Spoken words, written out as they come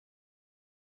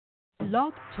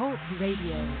Blog Talk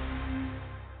Radio.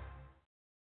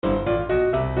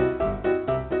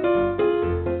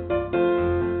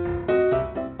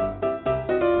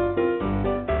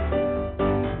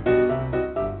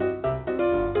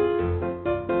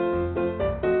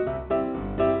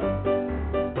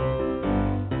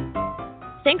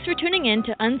 Thanks for tuning in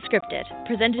to UnScripted,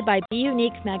 presented by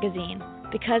bUneke magazine,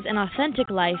 because an authentic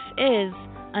life is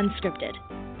unscripted.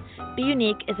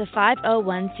 bUneke is a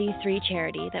 501c3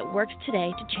 charity that works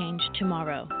today to change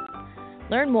tomorrow.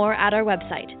 Learn more at our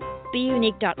website,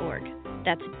 bUneke.org.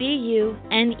 That's bUneke.org.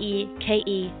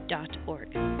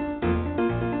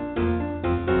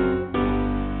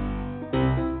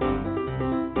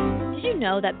 Did you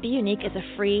know that bUneke is a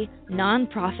free,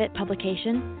 non-profit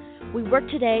publication? We work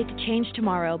today to change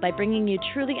tomorrow by bringing you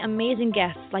truly amazing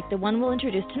guests like the one we'll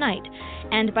introduce tonight,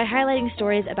 and by highlighting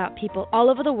stories about people all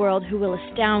over the world who will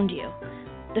astound you.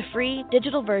 The free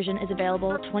digital version is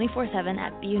available 24/7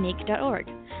 at bUneke.org.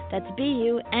 That's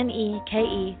bUneke.org.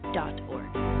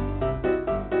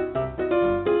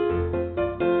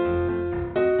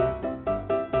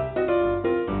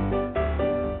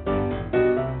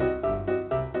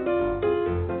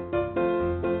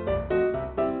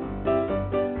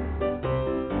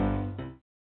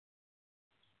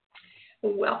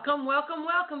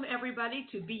 Welcome, everybody,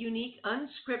 to bUneke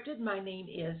Unscripted. My name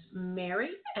is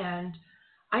Mary, and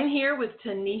I'm here with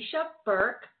Tanisha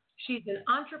Burke. She's an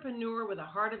entrepreneur with a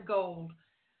heart of gold.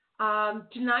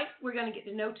 Tonight, we're going to get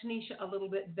to know Tanisha a little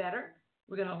bit better.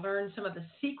 We're going to learn some of the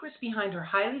secrets behind her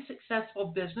highly successful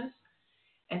business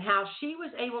and how she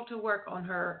was able to work on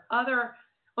her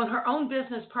own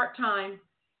business part-time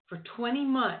for 20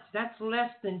 months. That's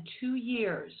less than 2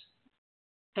 years.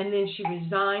 And then she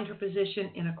resigned her position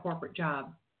in a corporate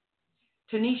job.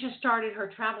 Tanisha started her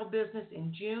travel business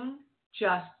in June,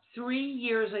 just 3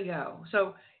 years ago.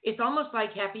 So it's almost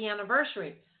like happy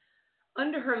anniversary.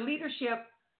 Under her leadership,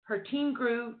 her team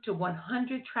grew to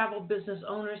 100 travel business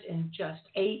owners in just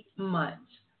 8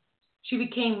 months. She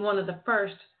became one of the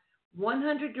first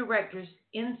 100 directors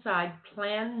inside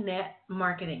PlanNet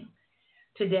Marketing.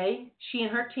 Today, she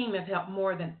and her team have helped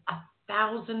more than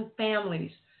 1,000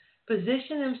 families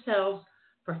position themselves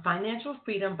for financial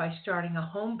freedom by starting a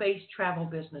home-based travel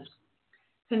business.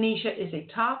 Tanisha is a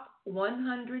top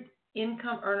 100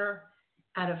 income earner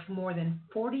out of more than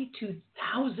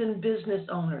 42,000 business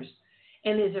owners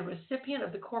and is a recipient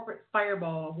of the Corporate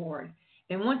Fireball Award.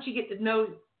 And once you get to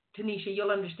know Tanisha,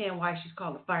 you'll understand why she's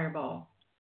called a Fireball.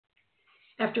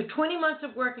 After 20 months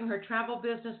of working her travel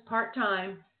business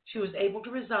part-time, she was able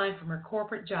to resign from her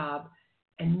corporate job,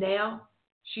 and now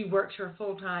she works her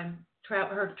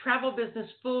travel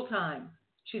business full-time.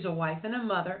 She's a wife and a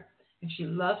mother, and she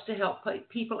loves to help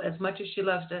people as much as she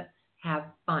loves to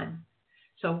have fun.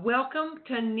 So welcome,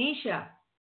 Tanisha.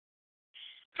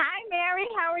 Hi, Mary.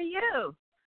 How are you?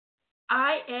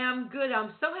 I am good.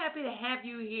 I'm so happy to have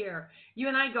you here. You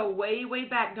and I go way, way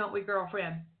back, don't we,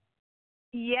 girlfriend?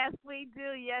 Yes, we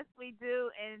do. Yes, we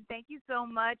do. And thank you so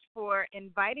much for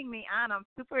inviting me on. I'm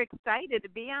super excited to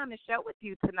be on the show with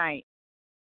you tonight.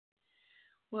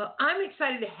 Well, I'm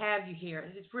excited to have you here.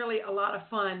 It's really a lot of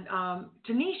fun.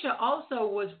 Tanisha also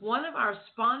was one of our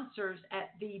sponsors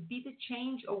at the Be the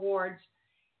Change Awards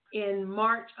in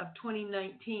March of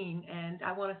 2019. And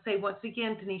I want to say once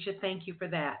again, Tanisha, thank you for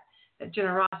that. That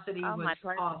generosity was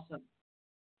awesome.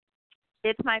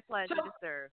 It's my pleasure to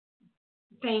serve.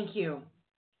 Thank you.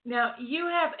 Now, you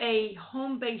have a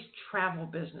home-based travel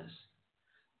business,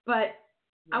 but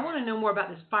I want to know more about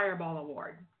this Fireball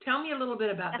Award. Tell me a little bit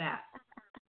about that.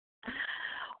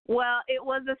 Well, it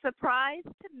was a surprise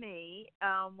to me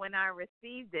when I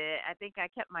received it. I think I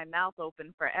kept my mouth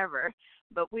open forever.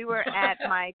 But we were at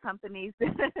my company's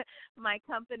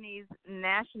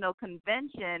national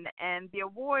convention, and the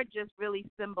award just really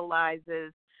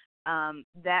symbolizes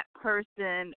that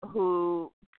person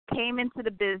who came into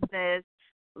the business,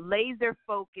 laser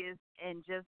focused, and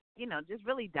just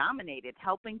really dominated,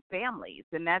 helping families.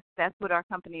 And that's what our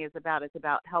company is about. It's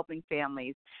about helping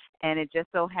families. And it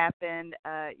just so happened, for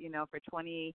I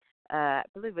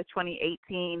believe it was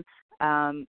 2018,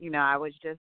 I was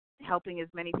just helping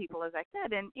as many people as I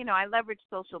could. And, I leverage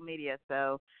social media.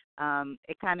 So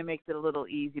it kind of makes it a little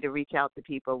easy to reach out to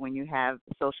people when you have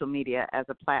social media as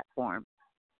a platform.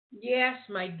 Yes,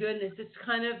 my goodness. It's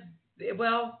kind of,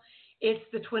 it's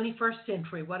the 21st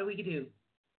century. What do we do?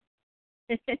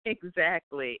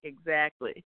 Exactly.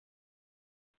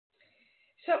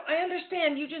 So I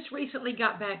understand you just recently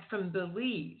got back from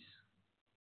Belize.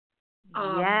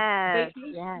 Yes.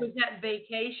 Was that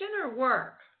vacation or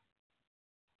work?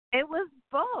 It was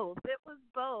both.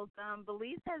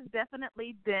 Belize has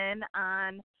definitely been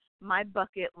on my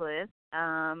bucket list.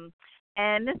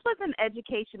 And this was an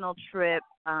educational trip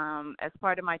as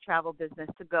part of my travel business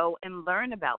to go and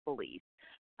learn about Belize.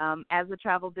 As a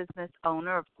travel business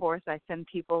owner, of course, I send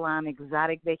people on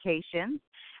exotic vacations.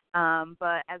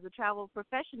 But as a travel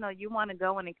professional, you want to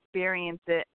go and experience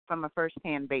it from a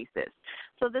first-hand basis.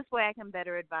 So this way I can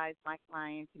better advise my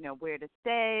clients, where to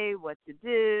stay, what to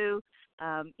do,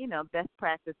 best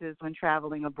practices when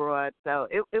traveling abroad. So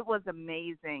it was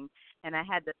amazing. And I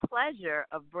had the pleasure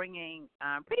of bringing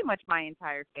pretty much my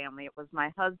entire family. It was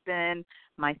my husband,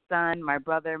 my son, my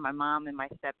brother, my mom, and my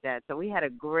stepdad. So we had a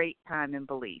great time in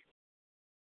Belize.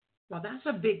 Well, that's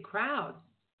a big crowd.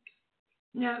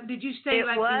 Now, did you stay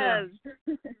It was.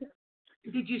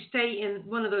 Did you stay in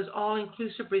one of those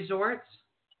all-inclusive resorts?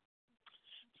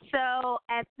 So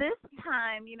at this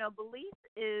time, Belize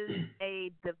is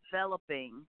a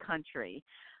developing country.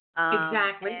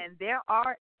 Exactly. And there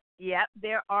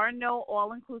are no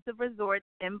all-inclusive resorts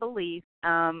in Belize.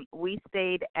 We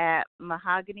stayed at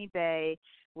Mahogany Bay,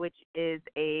 which is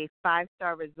a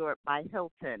 5-star resort by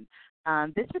Hilton.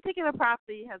 This particular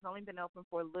property has only been open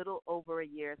for a little over a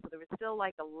year, so there was still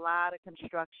like a lot of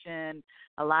construction,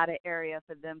 a lot of area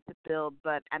for them to build.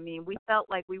 But, I mean, we felt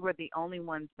like we were the only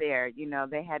ones there.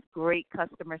 They had great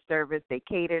customer service. They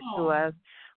catered to us.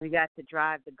 We got to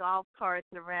drive the golf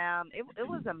carts around. It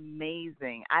was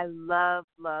amazing. I love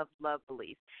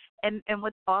Belize. And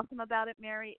what's awesome about it,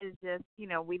 Mary, is just,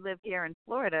 we live here in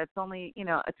Florida. It's only,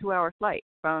 a 2-hour flight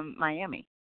from Miami.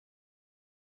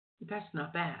 That's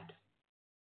not bad.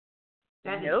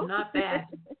 That Nope. is not bad.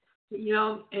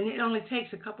 And it only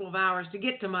takes a couple of hours to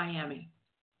get to Miami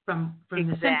from Exactly.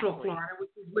 the central Florida,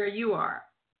 which is where you are.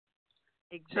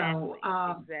 Exactly.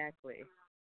 So, exactly.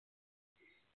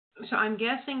 So I'm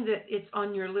guessing that it's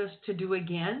on your list to do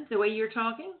again, the way you're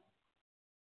talking?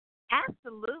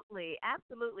 Absolutely.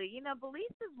 Belize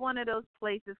is one of those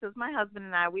places, because my husband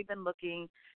and I, we've been looking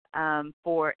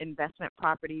for investment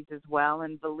properties as well,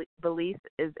 and Belize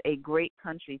is a great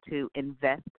country to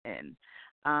invest in.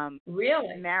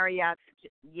 Really? Marriott,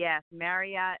 yes,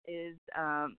 Marriott is,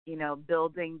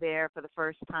 building there for the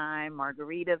first time.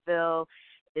 Margaritaville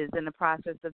is in the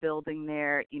process of building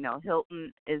there.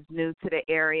 Hilton is new to the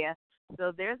area.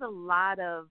 So there's a lot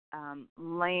of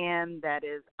land that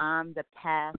is on the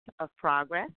path of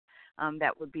progress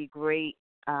that would be great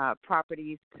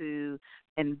properties to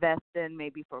invest in,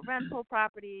 maybe for rental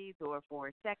properties or for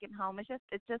a second home. It's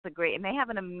just a great, and they have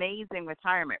an amazing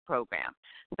retirement program.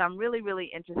 So I'm really,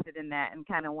 really interested in that, and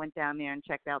kind of went down there and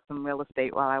checked out some real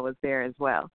estate while I was there as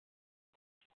well.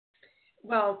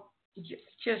 Well,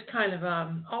 just kind of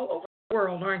all over the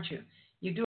world, aren't you?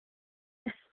 You do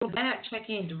that,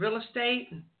 checking into real estate,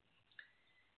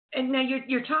 and now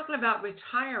you're talking about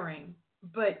retiring,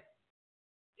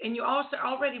 and you also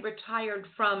already retired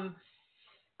from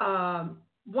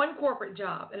one corporate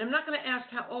job. And I'm not going to ask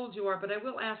how old you are, but I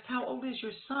will ask, how old is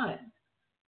your son?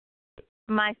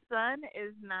 My son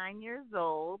is 9 years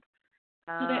old.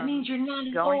 So that means you're not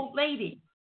an old lady.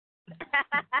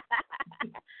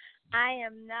 I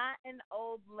am not an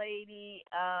old lady.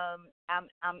 I'm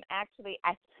actually,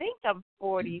 I think I'm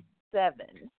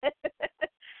 47.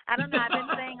 I don't know. I've been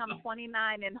saying I'm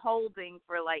 29 and holding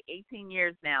for like 18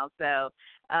 years now. So,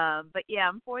 but yeah,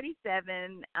 I'm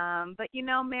 47. But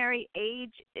Mary,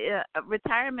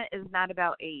 retirement is not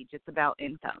about age. It's about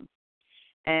income.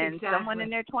 And Exactly. Someone in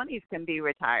their 20s can be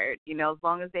retired, as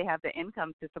long as they have the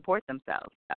income to support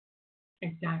themselves.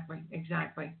 Exactly.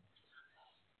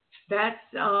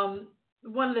 That's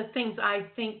one of the things I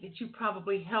think that you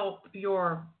probably help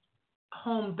your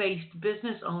home-based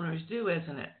business owners do,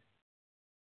 isn't it?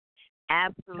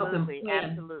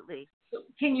 Absolutely. So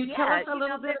can you tell us a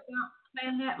little bit about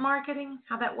PlanNet Marketing,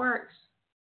 how that works?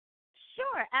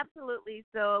 Sure, absolutely.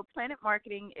 So PlanNet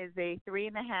Marketing is a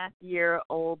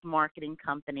 3.5-year-old marketing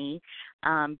company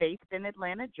based in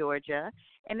Atlanta, Georgia,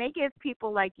 and they give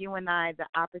people like you and I the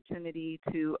opportunity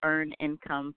to earn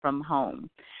income from home.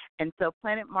 And so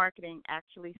PlanNet Marketing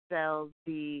actually sells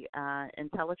the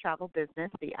IntelliTravel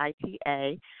business, the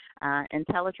ITA.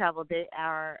 IntelliTravel, they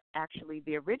are actually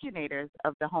the originators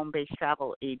of the home-based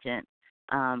travel agent,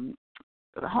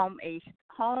 home-based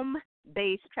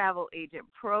travel agent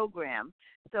program.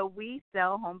 So we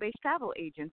sell home-based travel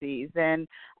agencies, and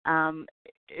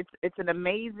it's an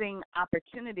amazing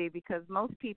opportunity because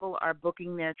most people are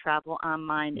booking their travel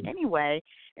online anyway.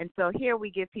 And so here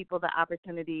we give people the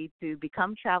opportunity to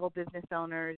become travel business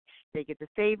owners. They get to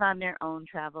save on their own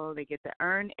travel. They get to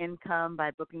earn income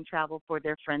by booking travel for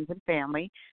their friends and family,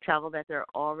 travel that they're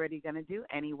already going to do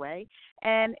anyway.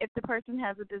 And if the person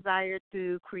has a desire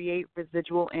to create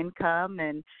residual income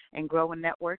and grow a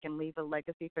network and leave a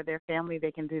legacy for their family,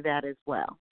 they can do that as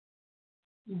well.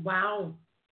 Wow.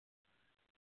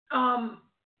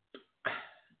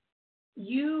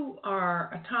 You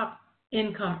are a top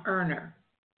income earner,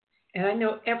 and I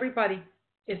know everybody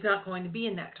is not going to be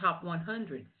in that top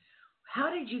 100. How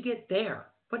did you get there?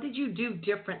 What did you do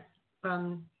different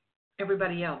from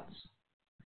everybody else?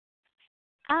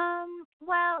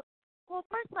 Well,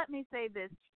 first let me say this.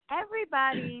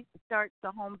 Everybody starts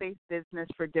a home-based business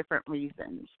for different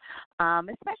reasons,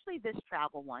 especially this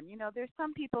travel one. You know, there's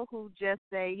some people who just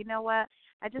say, you know what,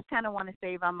 I just kind of want to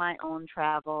save on my own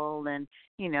travel and,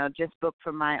 you know, just book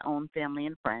for my own family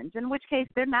and friends, in which case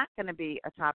they're not going to be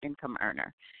a top income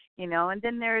earner. You know, and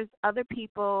then there's other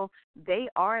people, they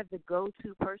are the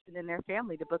go-to person in their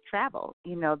family to book travel.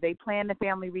 You know, they plan the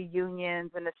family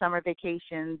reunions and the summer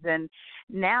vacations, and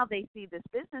now they see this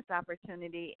business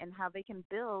opportunity and how they can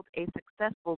build a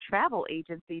successful travel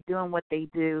agency doing what they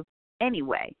do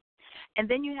anyway. And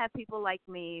then you have people like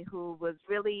me who was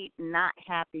really not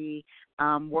happy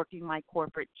working my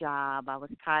corporate job. I was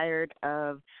tired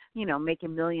of, you know,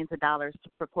 making millions of dollars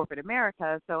for corporate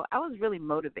America. So I was really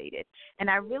motivated. And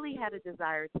I really had a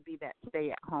desire to be that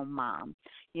stay-at-home mom.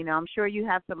 You know, I'm sure you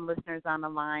have some listeners on the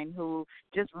line who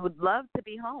just would love to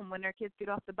be home when their kids get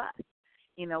off the bus.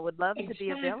 You know, would love to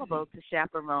be available to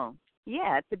chaperone.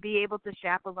 Yeah, to be able to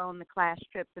chaperone the class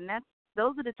trips. And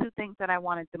those are the two things that I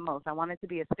wanted the most. I wanted to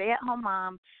be a stay-at-home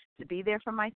mom, to be there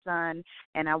for my son,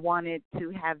 and I wanted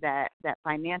to have that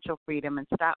financial freedom and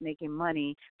stop making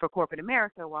money for corporate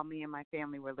America while me and my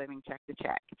family were living check to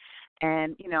check.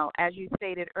 And, you know, as you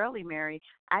stated early, Mary,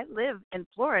 I live in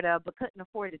Florida but couldn't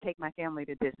afford to take my family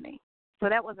to Disney. So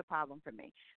that was a problem for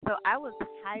me. So I was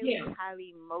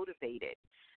highly motivated,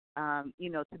 you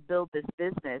know, to build this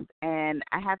business. And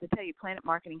I have to tell you, PlanNet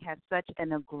Marketing has such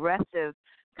an aggressive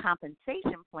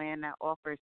compensation plan that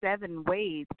offers 7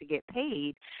 ways to get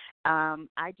paid.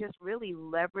 I just really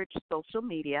leveraged social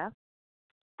media.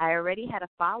 I already had a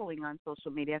following on social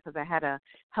media because I had a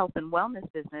health and wellness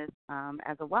business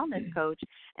as a wellness coach,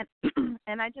 and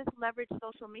and I just leveraged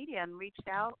social media and reached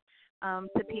out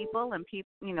to people, and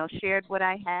people, you know, shared what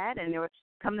I had, and they were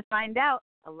come to find out.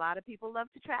 A lot of people love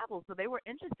to travel, so they were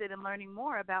interested in learning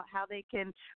more about how they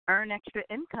can earn extra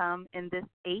income in this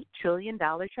 $8 trillion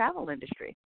travel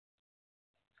industry.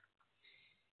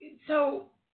 So,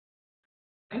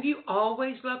 have you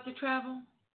always loved to travel?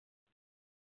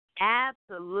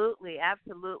 Absolutely,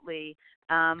 absolutely.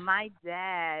 My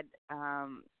dad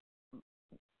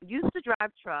used to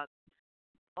drive trucks.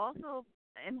 Also,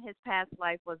 in his past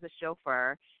life, was a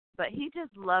chauffeur. But he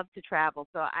just loved to travel.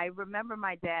 So I remember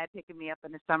my dad picking me up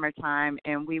in the summertime,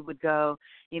 and we would go,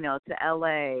 you know, to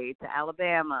L.A., to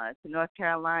Alabama, to North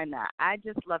Carolina. I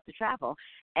just love to travel.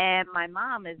 And my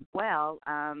mom as well,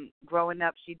 growing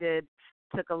up, she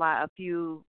took a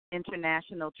few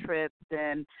international trips.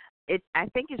 And I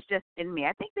think it's just in me.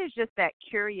 I think there's just that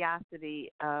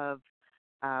curiosity of,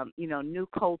 you know, new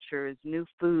cultures, new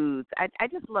foods. I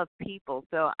just love people.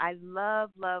 So I love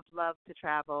to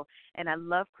travel, and I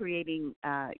love creating,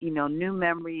 you know, new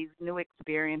memories, new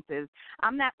experiences.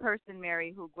 I'm that person,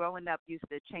 Mary, who growing up used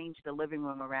to change the living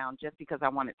room around just because I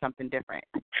wanted something different.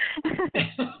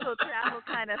 So travel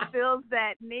kind of fills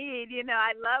that need. You know,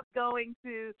 I love going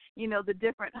to, you know, the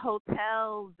different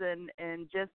hotels and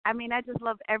just, I mean, I just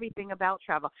love everything about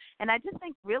travel. And I just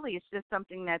think really it's just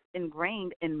something that's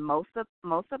ingrained in most of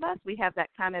us. We have that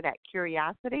kind of that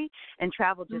curiosity, and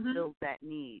travel just fills that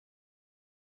need.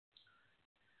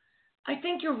 I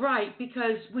think you're right,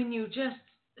 because when you just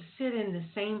sit in the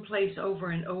same place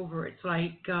over and over, it's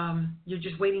like you're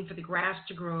just waiting for the grass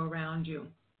to grow around you.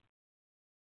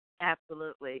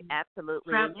 Absolutely.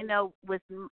 And, you know, with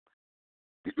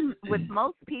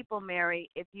most people, Mary,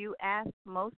 if you ask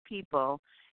most people,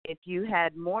 if you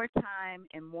had more time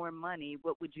and more money,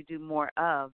 what would you do more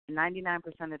of? 99%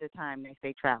 of the time, they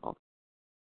say travel.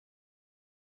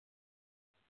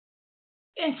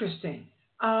 Interesting.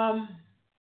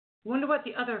 Wonder what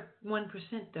the other 1%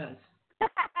 does.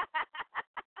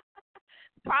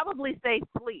 Probably say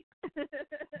sleep.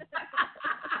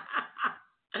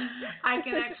 I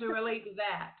can actually relate to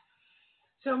that.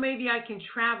 So maybe I can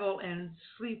travel and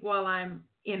sleep while I'm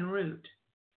en route.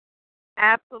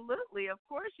 Absolutely. Of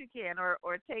course you can.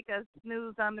 Or take a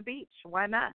snooze on the beach. Why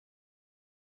not?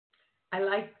 I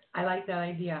like that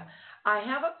idea. I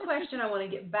have a question. I want to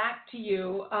get back to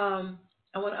you.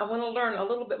 I want to learn a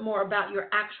little bit more about your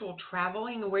actual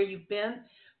traveling and where you've been,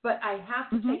 but I have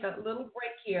to Mhm. take a little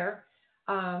break here.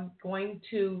 Going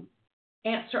to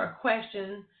answer a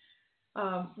question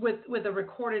with a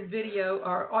recorded video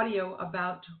or audio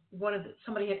about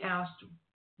somebody had asked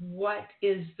what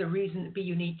is the reason that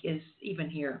bUneke is even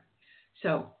here.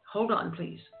 So hold on,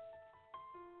 please.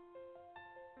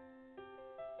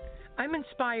 I'm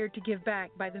inspired to give back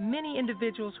by the many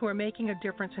individuals who are making a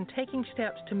difference and taking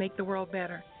steps to make the world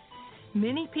better.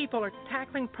 Many people are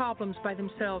tackling problems by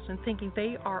themselves and thinking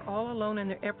they are all alone in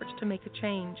their efforts to make a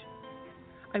change.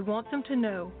 I want them to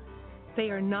know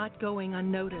they are not going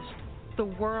unnoticed. The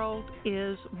world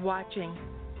is watching.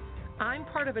 I'm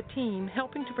part of a team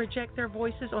helping to project their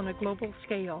voices on a global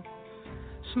scale.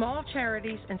 Small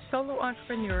charities and solo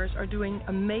entrepreneurs are doing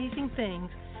amazing things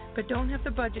but don't have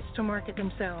the budgets to market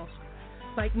themselves.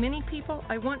 Like many people,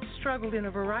 I once struggled in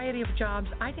a variety of jobs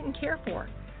I didn't care for,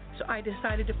 so I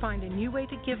decided to find a new way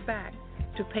to give back,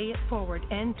 to pay it forward,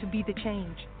 and to be the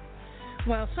change.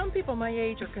 While some people my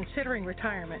age are considering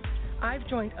retirement, I've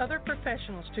joined other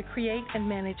professionals to create and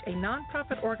manage a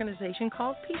nonprofit organization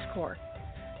called Peace Corps.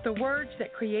 The words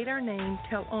that create our name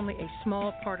tell only a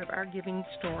small part of our giving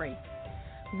story.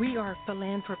 We are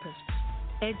philanthropists,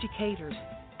 educators,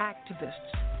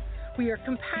 activists. We are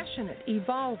compassionate,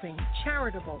 evolving,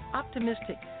 charitable,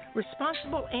 optimistic,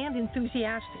 responsible, and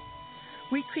enthusiastic.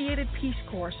 We created Peace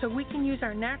Corps so we can use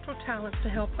our natural talents to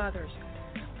help others.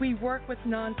 We work with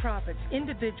nonprofits,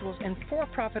 individuals, and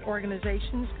for-profit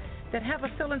organizations that have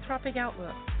a philanthropic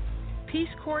outlook.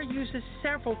 Peace Corps uses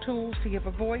several tools to give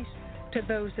a voice to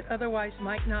those that otherwise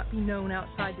might not be known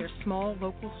outside their small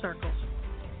local circles.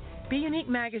 bUneke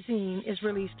magazine is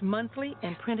released monthly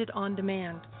and printed on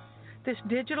demand. This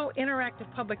digital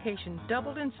interactive publication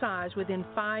doubled in size within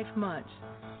 5 months.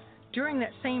 During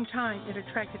that same time, it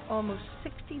attracted almost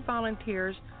 60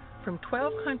 volunteers from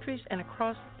 12 countries and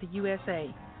across the USA.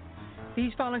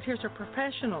 These volunteers are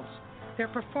professionals. They're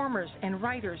performers and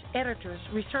writers, editors,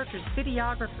 researchers,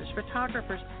 videographers,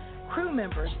 photographers, crew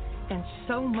members, and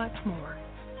so much more.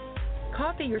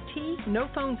 Coffee or tea, no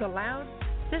phones allowed?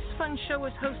 This fun show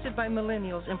is hosted by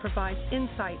millennials and provides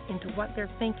insight into what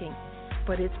they're thinking.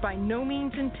 But it's by no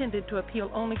means intended to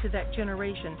appeal only to that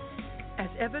generation, as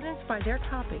evidenced by their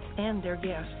topics and their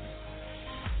guests.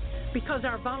 Because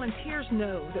our volunteers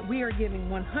know that we are giving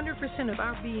 100% of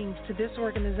our beings to this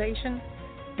organization,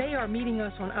 they are meeting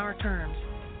us on our terms.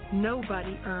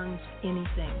 Nobody earns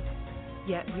anything.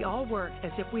 Yet we all work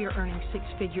as if we are earning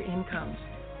six-figure incomes.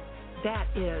 That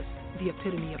is the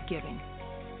epitome of giving.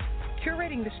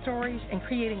 Curating the stories and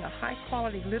creating a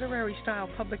high-quality literary-style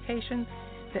publication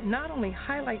that not only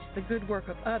highlights the good work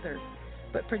of others,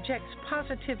 but projects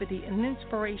positivity and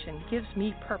inspiration gives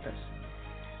me purpose.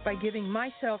 By giving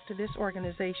myself to this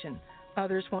organization,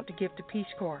 others want to give to Peace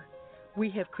Corps.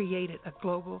 We have created a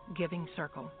global giving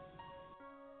circle.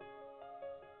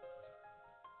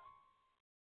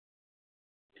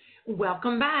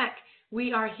 Welcome back.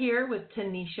 We are here with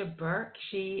Tanisha Burke.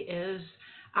 She is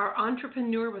our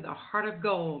entrepreneur with a heart of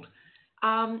gold.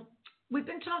 We've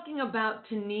been talking about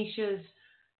Tanisha's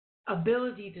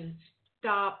ability to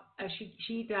stop.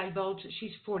 She divulged that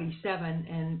she's 47,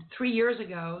 and 3 years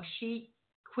ago she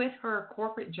quit her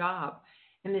corporate job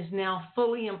and is now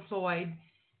fully employed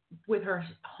with her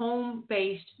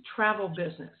home-based travel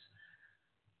business.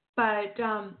 But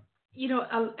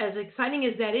as exciting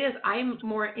as that is, I'm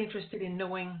more interested in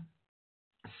knowing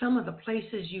some of the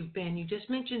places you've been. You just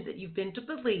mentioned that you've been to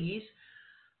Belize,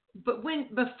 but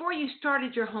before you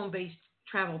started your home-based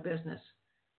travel business,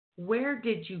 where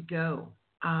did you go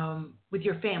with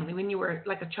your family when you were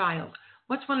like a child?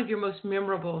 What's one of your most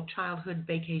memorable childhood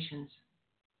vacations?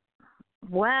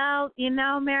 Well,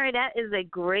 Mary, that is a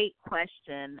great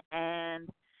question. And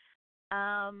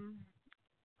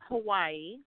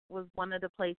Hawaii was one of the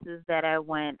places that I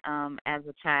went as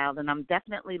a child, and I'm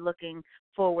definitely looking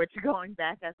forward to going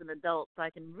back as an adult so I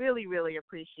can really, really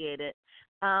appreciate it.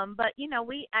 But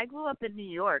I grew up in New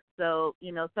York, so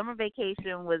summer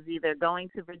vacation was either going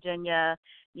to Virginia,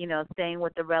 staying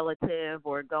with a relative,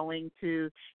 or going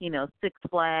to Six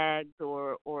Flags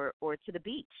or to the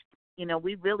beach.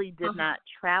 We really did not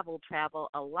travel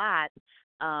a lot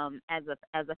as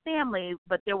a family,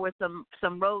 but there were some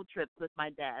road trips with my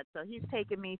dad. So he's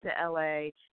taken me to LA,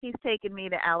 he's taken me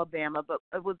to Alabama, but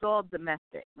it was all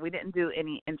domestic. We didn't do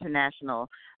any international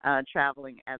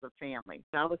traveling as a family.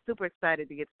 So I was super excited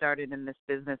to get started in this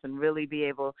business and really be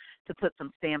able to put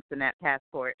some stamps in that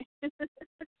passport.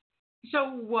 So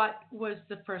what was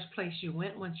the first place you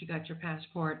went once you got your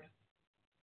passport?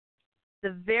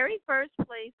 The very first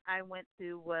place I went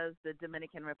to was the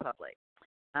Dominican Republic.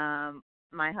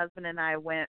 My husband and I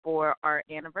went for our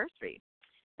anniversary,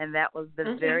 and that was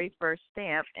the very first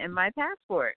stamp in my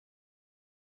passport.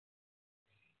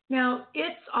 Now,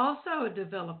 it's also a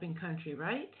developing country,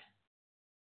 right?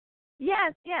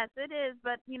 Yes, it is.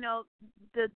 But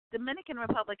the Dominican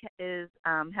Republic has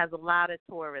a lot of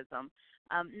tourism,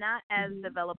 not as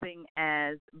developing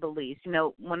as Belize.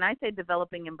 When I say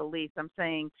developing in Belize, I'm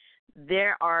saying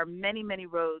there are many, many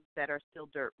roads that are still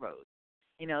dirt roads.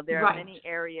 There are many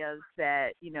areas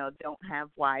that, don't have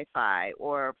Wi-Fi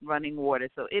or running water.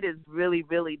 So it is really,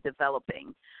 really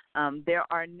developing. There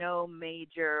are no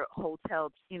major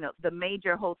hotels. The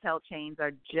major hotel chains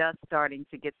are just starting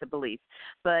to get to Belize.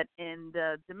 But in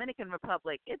the Dominican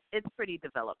Republic, it's pretty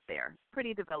developed there.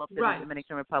 Pretty developed in the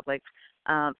Dominican Republic.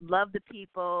 Love the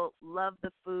people, love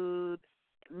the food.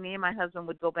 Me and my husband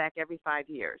would go back every 5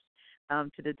 years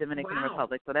to the Dominican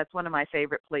Republic. So that's one of my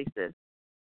favorite places.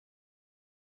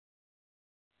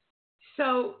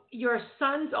 So your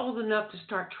son's old enough to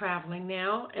start traveling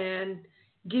now and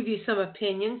give you some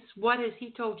opinions. What has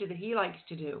he told you that he likes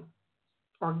to do,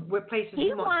 or what places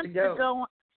he wants to go?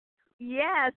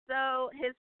 Yeah, so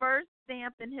his first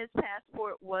stamp in his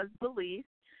passport was Belize.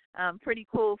 Pretty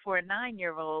cool for a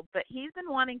 9-year-old, but he's been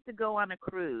wanting to go on a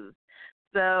cruise.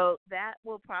 So that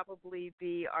will probably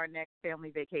be our next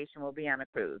family vacation. Will be on a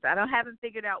cruise. Haven't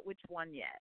figured out which one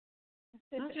yet.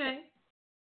 Okay.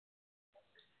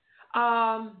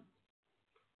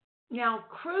 Now,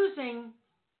 cruising,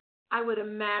 I would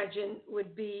imagine,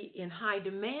 would be in high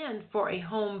demand for a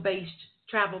home-based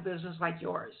travel business like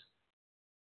yours.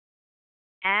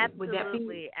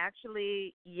 Absolutely.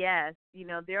 Actually, yes.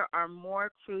 There are more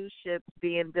cruise ships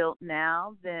being built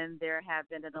now than there have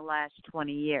been in the last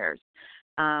 20 years.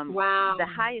 Wow. The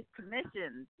highest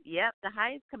commissions, the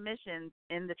highest commissions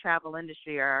in the travel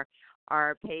industry are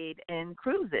paid in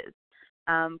cruises.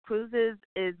 Cruises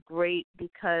is great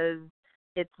because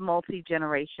it's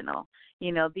multi-generational.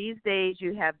 These days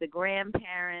you have the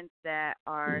grandparents that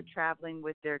are traveling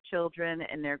with their children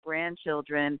and their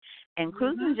grandchildren, and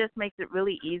cruising just makes it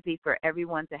really easy for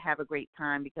everyone to have a great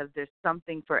time because there's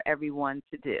something for everyone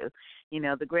to do.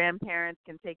 The grandparents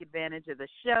can take advantage of the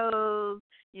shows,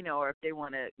 or if they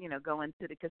want to, go into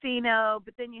the casino,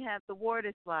 but then you have the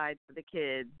water slides for the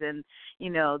kids and,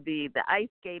 the ice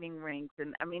skating rinks.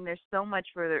 And there's so much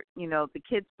for, the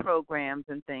kids programs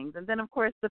and things. And then, of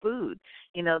course, the food,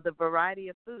 the variety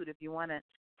of food. If you want to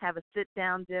have a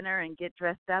sit-down dinner and get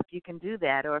dressed up, you can do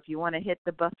that. Or if you want to hit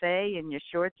the buffet in your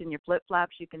shorts and your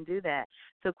flip-flops, you can do that.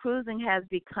 So cruising has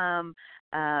become,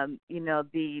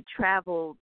 the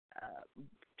travel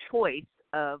choice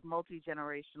of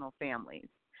multi-generational families,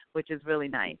 which is really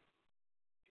nice.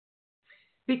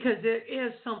 Because there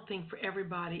is something for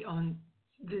everybody on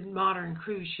the modern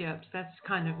cruise ships. That's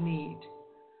kind of neat.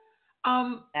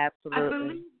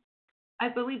 Absolutely. I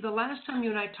believe the last time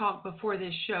you and I talked before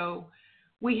this show,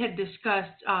 we had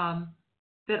discussed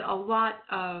that a lot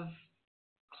of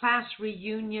class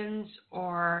reunions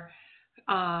or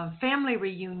family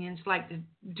reunions like to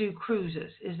do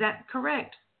cruises. Is that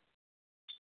correct?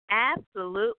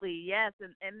 Absolutely, yes.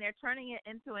 And they're turning it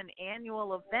into an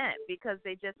annual event because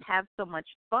they just have so much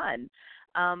fun.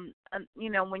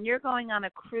 When you're going on a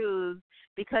cruise,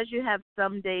 because you have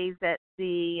some days at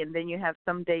sea and then you have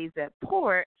some days at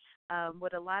port,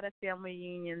 what a lot of family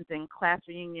reunions and class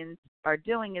reunions are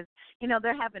doing is,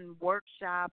 they're having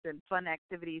workshops and fun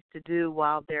activities to do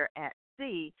while they're at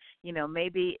sea.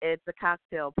 Maybe it's a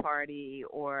cocktail party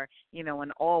or,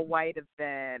 an all-white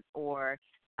event or,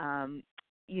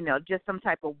 just some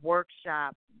type of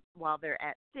workshop while they're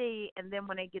at sea. And then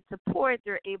when they get to port,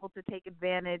 they're able to take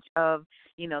advantage of,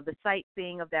 the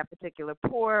sightseeing of that particular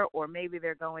port, or maybe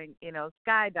they're going,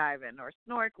 skydiving or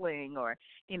snorkeling or,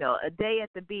 a day at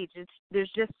the beach.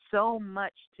 There's just so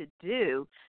much to do.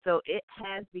 So it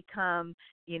has become,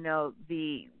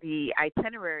 the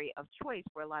itinerary of choice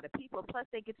for a lot of people. Plus,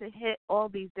 they get to hit all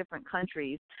these different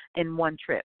countries in one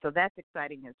trip. So that's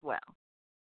exciting as well.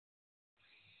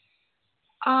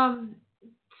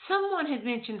 Someone had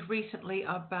mentioned recently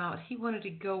about he wanted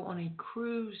to go on a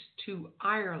cruise to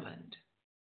Ireland.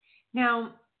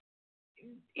 Now,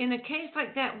 in a case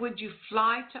like that, would you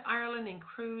fly to Ireland and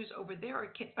cruise over there, or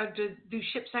do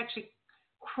ships actually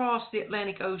cross the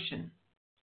Atlantic Ocean?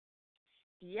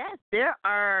 Yes, there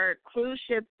are cruise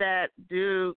ships that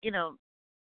do,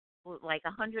 like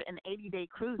 180-day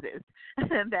cruises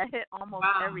that hit almost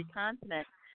every continent.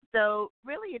 So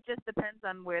really it just depends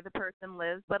on where the person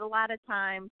lives. But a lot of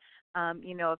times,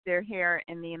 if they're here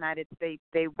in the United States,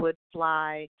 they would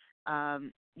fly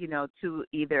to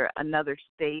either another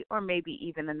state or maybe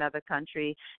even another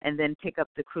country, and then pick up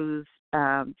the cruise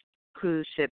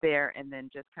ship there and then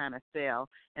just kind of sail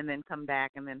and then come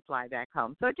back and then fly back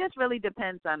home. So it just really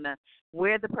depends on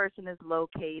where the person is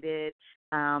located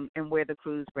and where the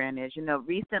cruise brand is.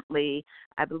 Recently,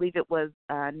 I believe it was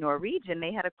Norwegian,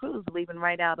 they had a cruise leaving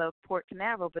right out of Port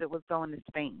Canaveral, but it was going to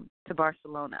Spain, to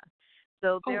Barcelona.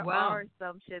 So there are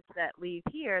some ships that leave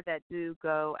here that do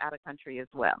go out of country as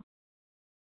well.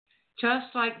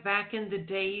 Just like back in the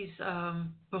days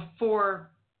before,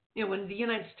 when the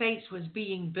United States was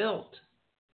being built,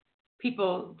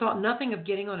 people thought nothing of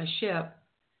getting on a ship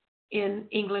in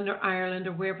England or Ireland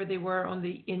or wherever they were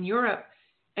in Europe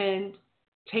and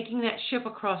taking that ship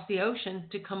across the ocean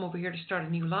to come over here to start a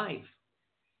new life.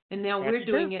 And now we're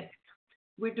doing it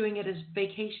as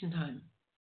vacation time.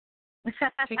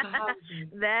 Take a holiday.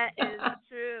 That is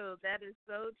true. That is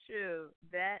so true.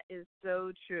 That is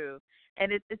so true.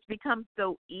 And it's become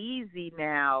so easy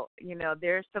now.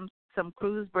 There's some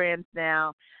cruise brands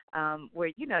now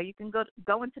where you can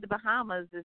go into the Bahamas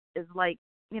is like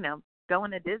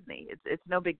going to Disney. It's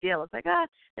no big deal. It's like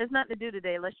there's nothing to do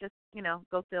today. Let's just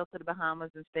go sail to the Bahamas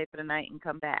and stay for the night and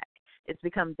come back. It's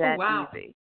become that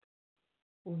easy.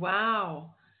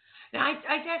 Wow. Now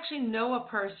I actually know a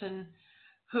person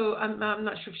who I'm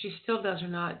not sure if she still does or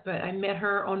not, but I met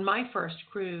her on my first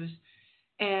cruise,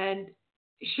 and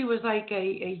she was like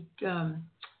a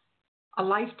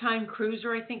lifetime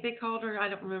cruiser, I think they called her. I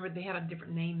don't remember. They had a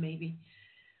different name maybe,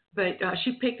 but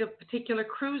she picked a particular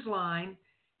cruise line,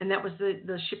 and that was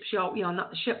the ship.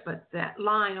 Not the ship, but that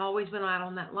line always went out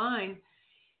on that line,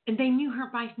 and they knew her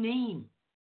by name.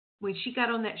 When she got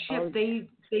on that ship, they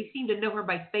seemed to know her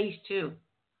by face too.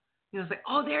 It's like,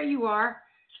 oh, there you are.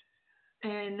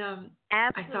 And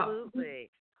absolutely.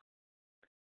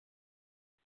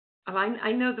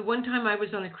 I know the one time I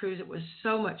was on a cruise, it was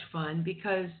so much fun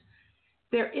because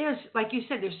there is, like you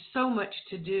said, there's so much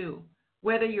to do,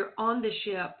 whether you're on the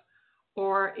ship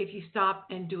or if you stop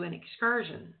and do an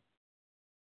excursion.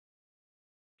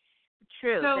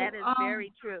 True. So, that is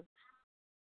very true.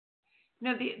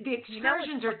 Now, the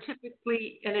excursions are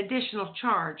typically an additional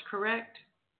charge, correct?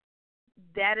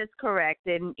 That is correct.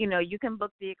 And, you can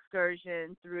book the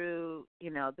excursion through,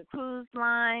 the cruise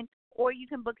line, or you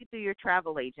can book it through your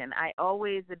travel agent. I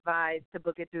always advise to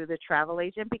book it through the travel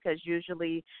agent because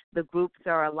usually the groups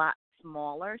are a lot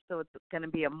smaller, so it's going to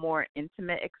be a more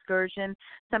intimate excursion.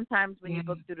 Sometimes when you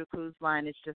book through the cruise line,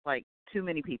 it's just like too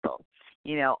many people,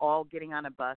 all getting on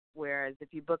a bus, whereas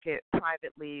if you book it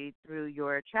privately through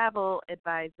your travel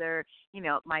advisor,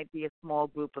 it might be a small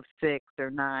group of 6 or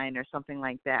 9 or something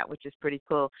like that, which is pretty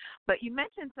cool. But you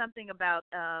mentioned something about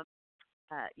the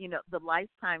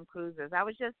lifetime cruisers. I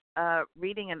was just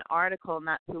reading an article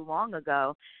not too long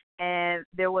ago, and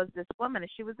there was this woman,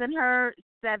 and she was in her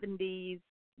 70s,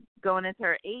 going into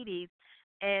her 80s,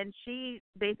 and she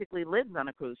basically lives on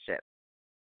a cruise ship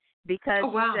because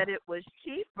she said it was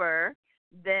cheaper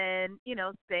than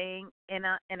staying in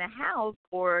a house,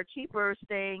 or cheaper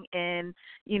staying in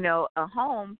a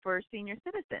home for senior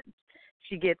citizens.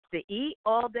 She gets to eat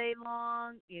all day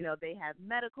long. They have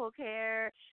medical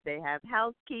care, they have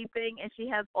housekeeping, and she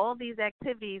has all these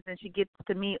activities, and she gets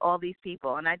to meet all these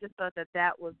people. And I just thought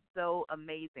that was so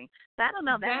amazing. So I don't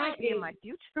know, that might be in my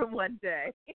future one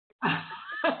day.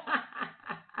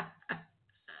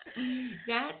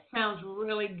 That sounds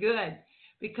really good,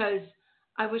 because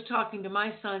I was talking to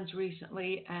my sons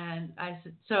recently, and I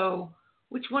said, so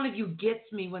which one of you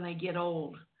gets me when I get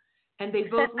old? And they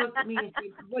both looked at me and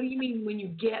said, what do you mean when you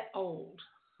get old?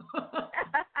 So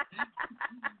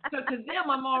to them,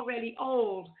 I'm already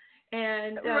old.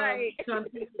 And right. So I'm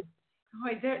thinking,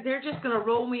 they're just going to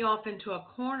roll me off into a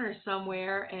corner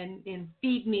somewhere and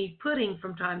feed me pudding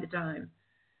from time to time,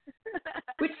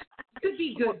 which could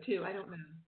be good too. I don't know.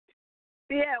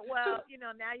 Yeah, well,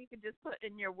 now you can just put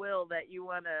in your will that you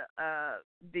want to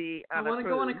be on a cruise. I want to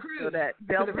go on a cruise so that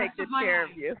they'll take good care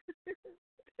of you.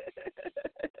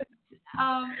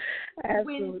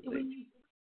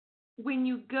 When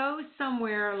you go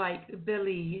somewhere like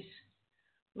Belize,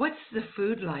 what's the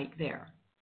food like there?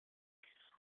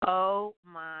 Oh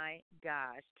my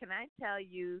gosh. Can I tell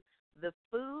you, the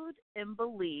food in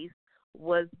Belize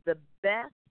was the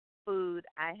best food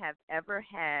I have ever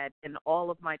had in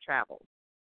all of my travels.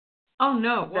 Oh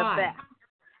no, why? The best.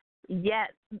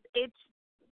 Yes, it's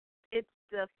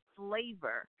the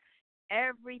flavor.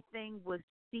 Everything was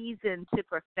seasoned to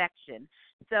perfection.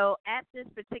 So at this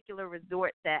particular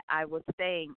resort that I was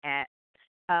staying at,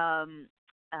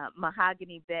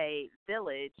 Mahogany Bay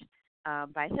Village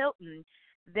by Hilton,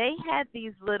 they had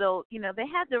these little, they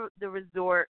had the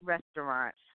resort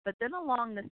restaurant, but then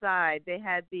along the side they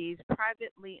had these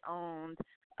privately owned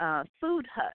food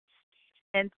huts.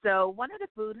 And so one of the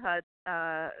food huts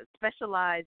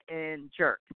specialized in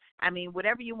jerk. I mean,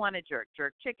 whatever you want to jerk,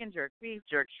 jerk chicken, jerk beef,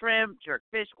 jerk shrimp, jerk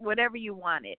fish, whatever you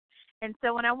wanted. And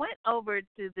so when I went over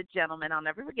to the gentleman, I'll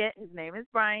never forget, his name is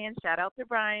Brian. Shout out to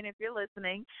Brian if you're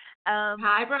listening.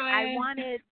 Hi, Brian.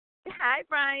 Hi,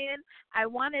 Brian. I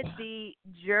wanted the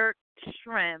jerk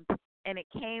shrimp, and it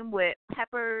came with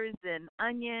peppers and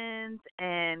onions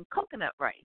and coconut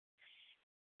rice.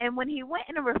 And when he went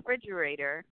in the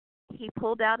refrigerator, he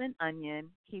pulled out an onion,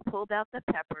 he pulled out the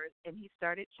peppers, and he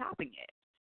started chopping it.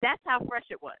 That's how fresh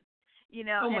it was,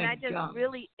 Oh, and my I just God. I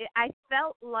really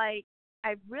felt like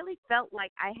I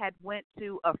had went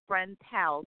to a friend's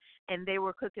house and they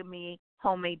were cooking me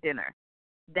homemade dinner.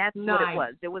 That's what it Nice.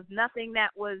 was. There was nothing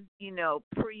that was,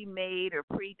 pre-made or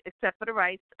except for the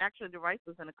rice. Actually, the rice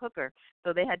was in a cooker,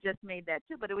 so they had just made that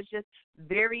too. But it was just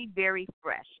very, very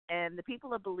fresh. And the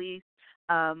people of Belize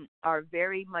are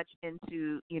very much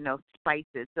into,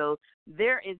 spices. So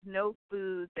there is no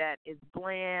food that is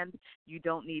bland. You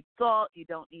don't need salt. You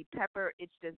don't need pepper.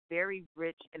 It's just very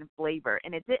rich in flavor.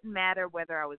 And it didn't matter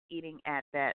whether I was eating at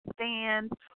that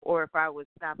stand or if I was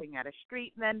stopping at a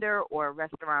street vendor or a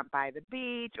restaurant by the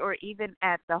beach or even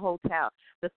at the hotel.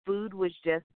 The food was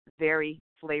just very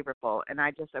flavorful, and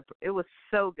it was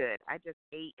so good. I just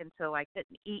ate until I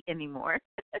couldn't eat anymore.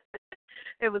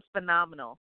 It was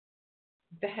phenomenal.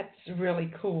 That's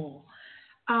really cool.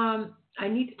 I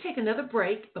need to take another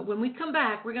break, but when we come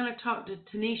back, we're going to talk to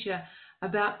Tanisha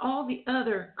about all the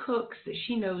other cooks that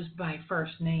she knows by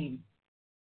first name.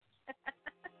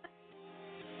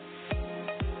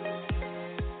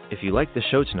 If you like the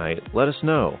show tonight, let us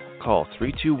know. Call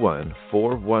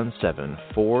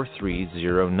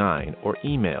 321-417-4309 or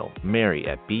email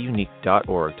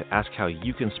mary@bUneke.org to ask how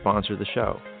you can sponsor the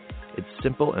show. It's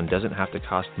simple and doesn't have to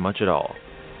cost much at all.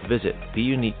 Visit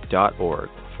bUneke.org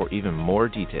for even more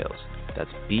details.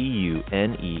 That's bUneke.org.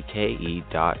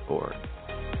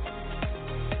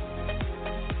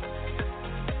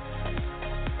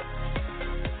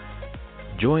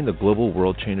 Join the global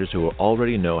world changers who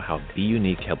already know how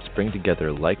bUneke helps bring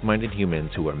together like-minded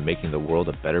humans who are making the world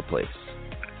a better place.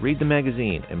 Read the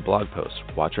magazine and blog posts,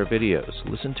 watch our videos,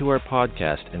 listen to our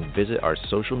podcast, and visit our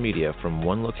social media from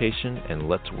one location, and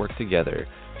let's work together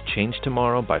to change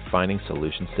tomorrow by finding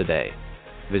solutions today.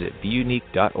 Visit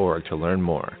bUneke.org to learn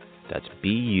more. That's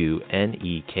bUneke.org.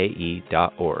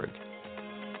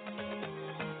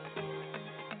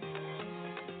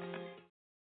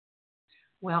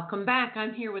 Welcome back.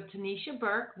 I'm here with Tanisha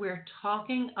Burke. We're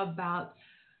talking about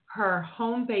her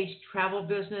home-based travel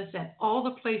business and all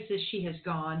the places she has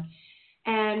gone.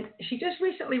 And she just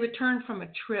recently returned from a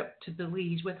trip to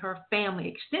Belize with her family,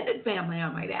 extended family,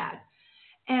 I might add.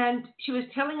 And she was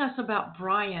telling us about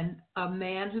Brian, a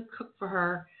man who cooked for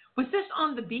her. Was this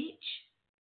on the beach?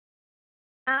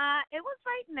 It was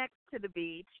right next to the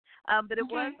beach, but it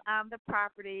Okay. was on the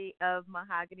property of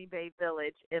Mahogany Bay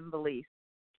Village in Belize.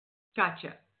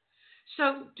 Gotcha.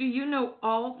 So do you know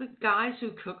all the guys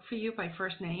who cook for you by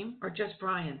first name or just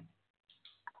Brian?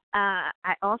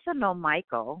 I also know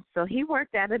Michael. So he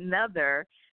worked at another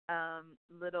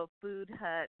little food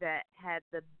hut that had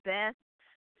the best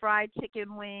fried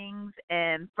chicken wings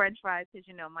and French fries, because,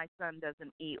 my son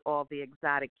doesn't eat all the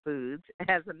exotic foods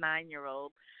as a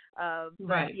 9-year-old. Right.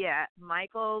 But, yeah,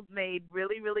 Michael made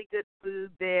really, really good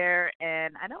food there.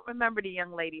 And I don't remember the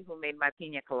young lady who made my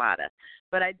pina colada,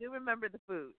 but I do remember the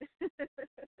food.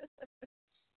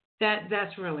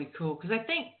 That's really cool because I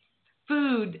think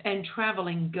food and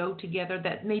traveling go together.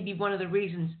 That may be one of the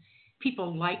reasons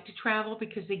people like to travel,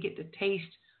 because they get to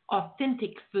taste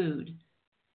authentic food.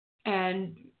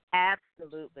 And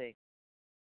Absolutely.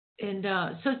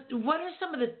 so what are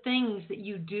some of the things that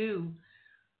you do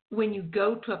when you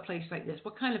go to a place like this?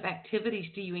 What kind of activities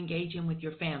do you engage in with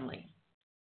your family?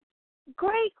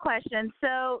 Great question.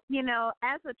 So,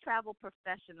 as a travel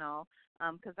professional,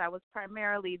 because I was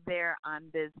primarily there on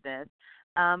business,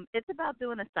 it's about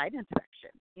doing a site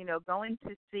inspection, going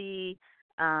to see,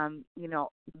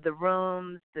 the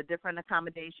rooms, the different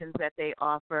accommodations that they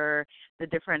offer, the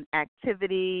different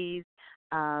activities,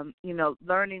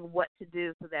 learning what to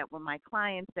do so that when my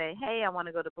clients say, hey, I want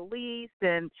to go to Belize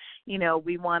and,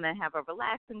 we want to have a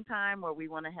relaxing time or we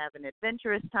want to have an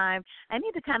adventurous time, I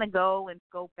need to kind of go and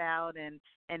scope out and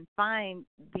find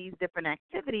these different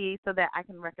activities so that I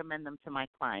can recommend them to my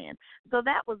clients. So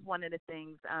that was one of the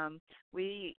things.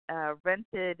 We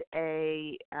rented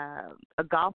a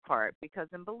golf cart because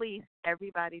in Belize,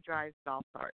 everybody drives golf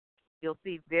carts. you'll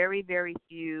see very, very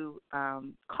few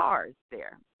cars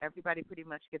there. Everybody pretty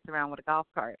much gets around with a golf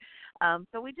cart.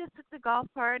 So we just took the golf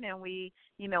cart and we,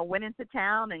 went into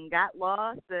town and got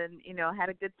lost and, had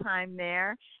a good time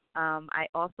there. I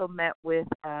also met with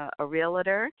a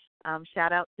realtor.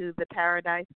 Shout out to the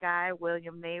Paradise guy,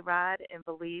 William Mayrod in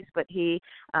Belize, but he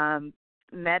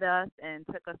met us and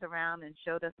took us around and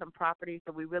showed us some properties.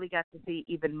 So we really got to see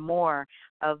even more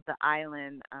of the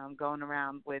island going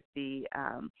around with the,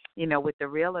 with the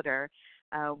realtor.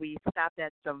 We stopped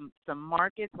at some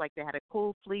markets, like they had a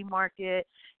cool flea market,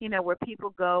 where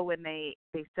people go and they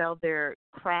sell their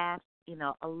crafts.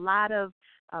 A lot of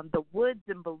the woods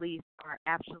in Belize are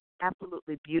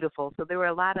absolutely beautiful. So there were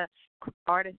a lot of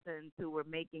artisans who were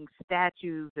making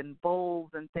statues and bowls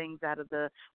and things out of the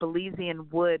Belizean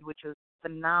wood, which was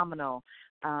phenomenal.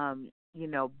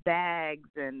 Bags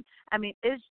and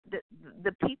it's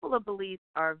the people of Belize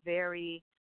are very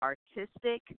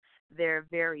artistic. They're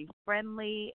very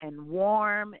friendly and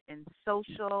warm and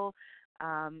social.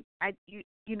 And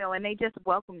they just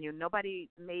welcome you. Nobody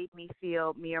made me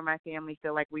or my family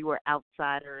feel like we were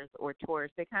outsiders or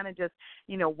tourists. They kind of just,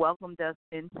 welcomed us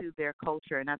into their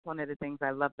culture. And that's one of the things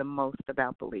I love the most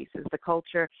about Belize is the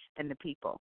culture and the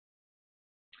people.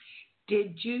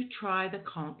 Did you try the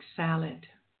conch salad?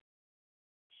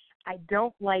 I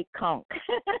don't like conch.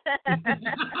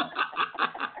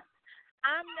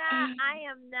 I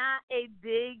am not a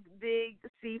big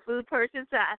seafood person.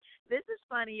 So this is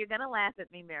funny. You're going to laugh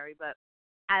at me, Mary, but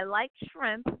I like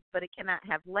shrimp, but it cannot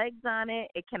have legs on it.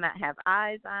 It cannot have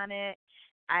eyes on it.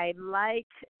 I like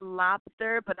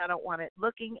lobster, but I don't want it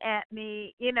looking at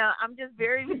me. I'm just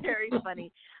very, very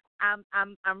funny.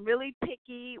 I'm really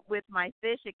picky with my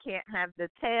fish. It can't have the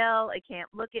tail. It can't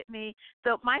look at me.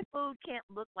 So my food can't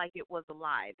look like it was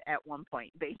alive at one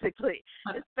point, basically,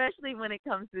 especially when it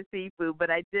comes to seafood.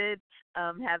 But I did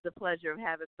have the pleasure of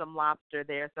having some lobster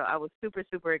there. So I was super,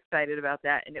 super excited about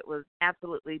that. And it was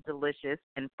absolutely delicious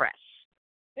and fresh.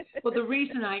 Well, the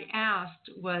reason I asked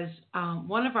was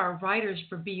one of our writers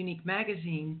for bUneke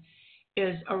magazine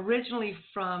is originally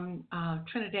from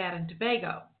Trinidad and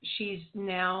Tobago. She's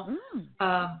now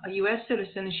a U.S.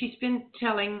 citizen, and she's been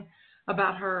telling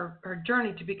about her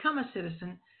journey to become a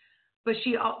citizen, but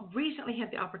she recently had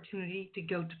the opportunity to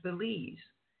go to Belize,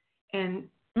 and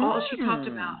all she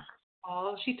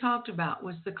talked about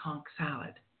was the conch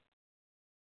salad.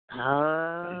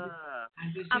 I'm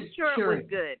sure it was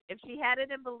good. If she had it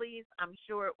in Belize, I'm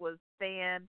sure it was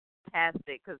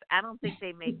fantastic because I don't think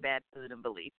they make bad food in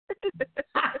Belize.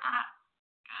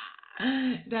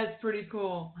 That's pretty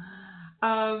cool.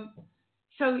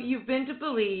 So you've been to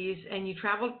Belize and you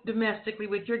traveled domestically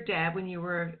with your dad when you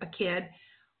were a kid.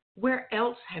 Where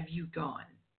else have you gone?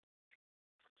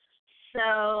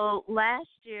 So last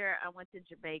year I went to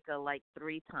Jamaica like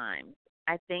 3 times.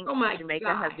 I think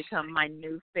Jamaica has become my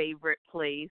new favorite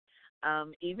place.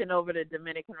 Even over the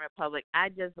Dominican Republic, I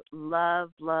just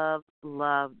love.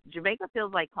 Jamaica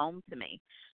feels like home to me.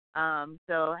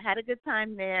 So I had a good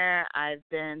time there. I've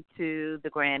been to the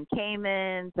Grand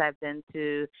Caymans. I've been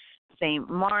to St.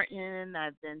 Martin.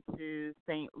 I've been to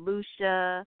St.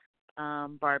 Lucia,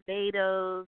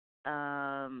 Barbados.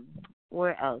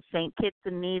 Where else? St. Kitts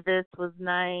and Nevis was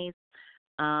nice.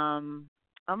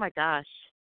 Oh my gosh,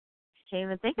 can't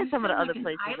even think of some of the other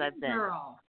places I've been.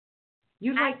 Girl.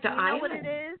 You like the island? You know what it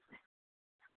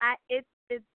is?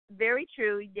 It's very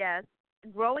true. Yes,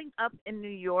 growing up in New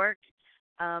York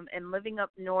and living up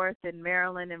north in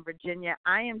Maryland and Virginia,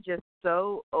 I am just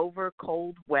so over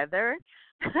cold weather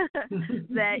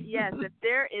that yes, if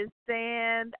there is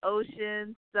sand,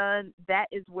 ocean, sun, that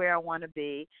is where I want to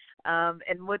be.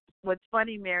 And what's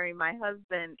funny, Mary, my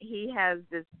husband, he has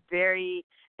this very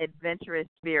adventurous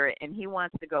spirit, and he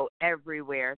wants to go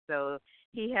everywhere. So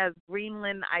he has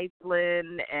Greenland,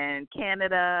 Iceland, and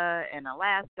Canada, and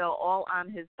Alaska all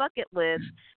on his bucket list.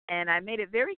 And I made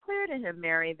it very clear to him,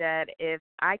 Mary, that if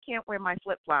I can't wear my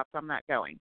flip-flops, I'm not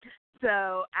going.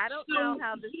 So I don't know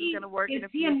how this is going to work in the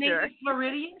future. Is he a native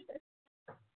Floridian?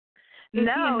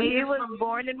 No, he was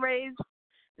born and raised.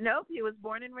 Nope, he was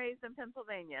born and raised in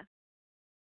Pennsylvania.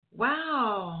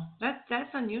 Wow, that's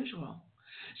unusual.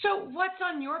 So what's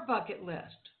on your bucket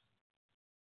list?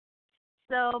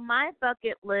 So my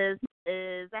bucket list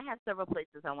is I have several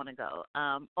places I want to go.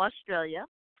 Australia,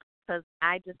 because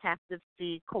I just have to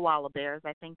see koala bears.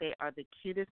 I think they are the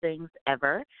cutest things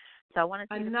ever. So I want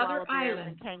to see another the koala bears island.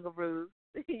 and kangaroos.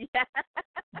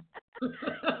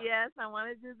 Yes, I want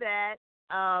to do that.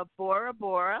 Bora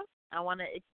Bora. I want to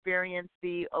experience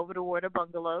the over-the-water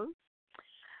bungalows.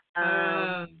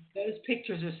 Those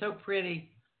pictures are so pretty.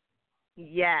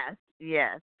 Yes.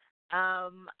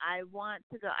 I want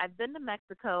to go. I've been to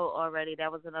Mexico already.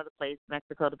 That was another place,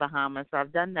 Mexico to Bahamas. So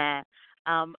I've done that.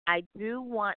 I do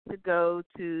want to go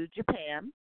to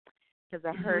Japan because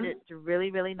I heard it's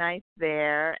really, really nice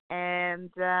there. And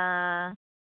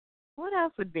what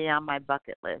else would be on my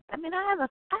bucket list? I mean, I have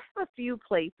a few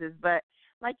places, but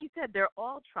like you said, they're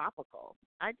all tropical.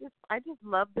 I just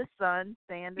love the sun,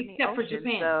 sand, and the ocean. Except for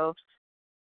Japan. So,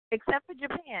 except for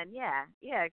Japan, yeah,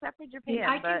 except for Japan. Yeah,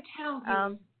 I can tell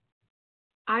you.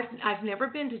 I've never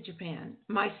been to Japan.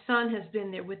 My son has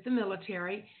been there with the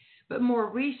military, but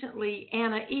more recently,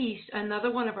 Anna East,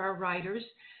 another one of our writers,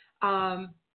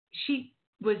 she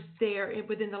was there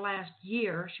within the last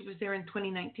year. She was there in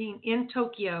 2019 in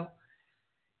Tokyo.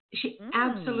 She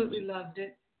absolutely loved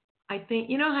it. I think,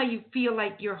 you know how you feel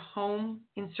like you're home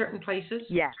in certain places?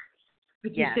 Yes.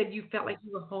 Like you said you felt like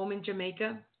you were home in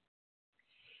Jamaica?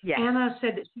 Yeah. Anna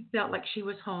said that she felt like she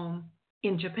was home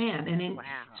in Japan and in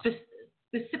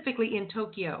specifically in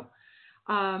Tokyo.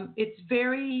 It's a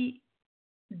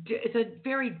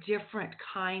very different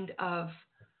kind of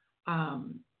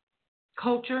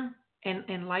culture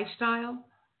and lifestyle.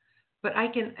 But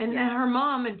and her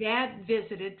mom and dad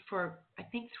visited for, I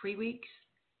think, 3 weeks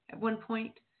at one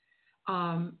point.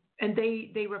 And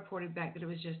they reported back that it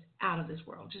was just out of this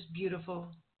world, just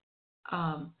beautiful.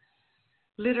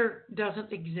 Litter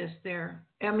doesn't exist there.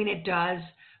 I mean, it does,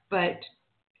 but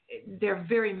they're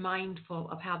very mindful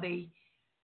of how they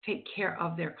take care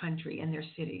of their country and their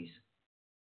cities.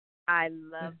 I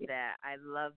love that.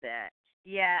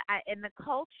 Yeah, and the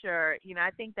culture, I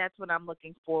think that's what I'm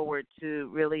looking forward to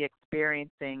really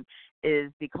experiencing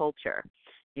is the culture.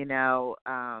 I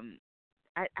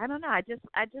don't know. I just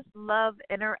love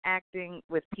interacting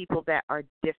with people that are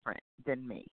different than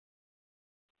me.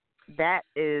 That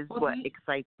is what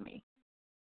excites me.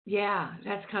 Yeah,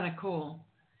 that's kind of cool.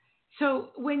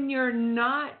 So when you're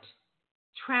not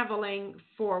traveling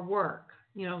for work,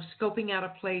 scoping out a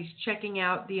place, checking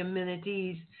out the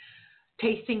amenities,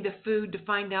 tasting the food to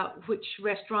find out which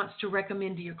restaurants to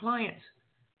recommend to your clients,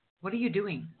 what are you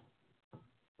doing?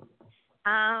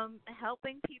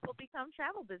 Helping people become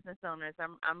travel business owners.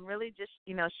 I'm really just,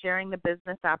 sharing the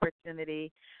business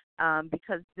opportunity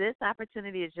because this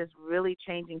opportunity is just really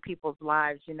changing people's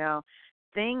lives.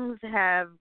 Things have,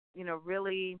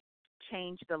 really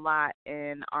changed a lot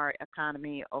in our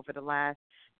economy over the last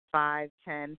 5,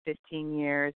 10, 15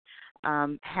 years.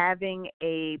 Having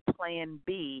a plan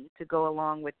B to go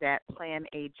along with that plan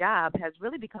A job has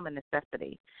really become a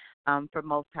necessity for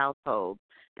most households.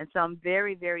 And so I'm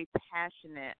very, very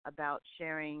passionate about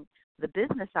sharing the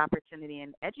business opportunity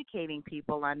and educating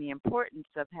people on the importance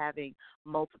of having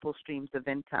multiple streams of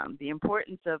income, the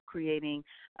importance of creating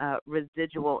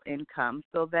residual income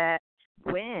so that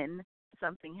when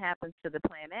something happens to the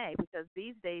plan A, because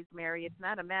these days, Mary, it's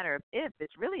not a matter of if,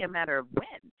 it's really a matter of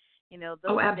when. Those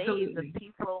days of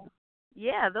people,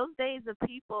 those days of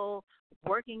people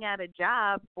working at a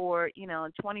job for,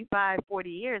 25, 40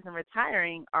 years and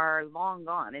retiring are long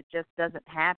gone. It just doesn't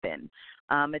happen.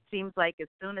 It seems like as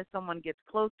soon as someone gets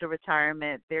close to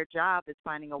retirement, their job is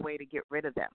finding a way to get rid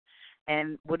of them.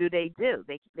 And what do? They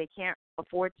can't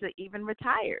afford to even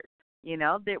retire.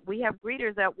 We have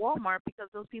greeters at Walmart because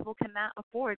those people cannot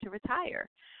afford to retire.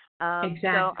 Exactly.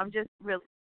 So I'm just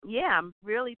I'm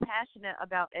really passionate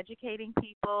about educating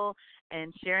people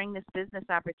and sharing this business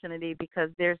opportunity because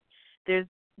there's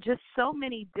just so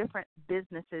many different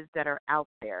businesses that are out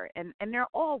there, and they're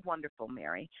all wonderful,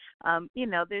 Mary.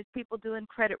 There's people doing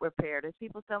credit repair, there's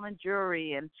people selling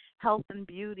jewelry and health and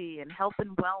beauty and health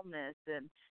and wellness, and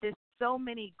there's so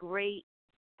many great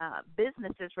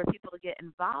businesses for people to get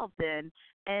involved in,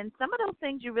 and some of those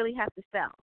things you really have to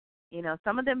sell.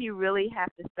 Some of them you really have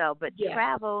to sell, but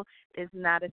travel is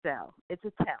not a sell. It's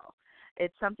a tell.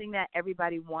 It's something that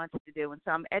everybody wants to do. And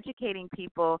so I'm educating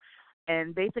people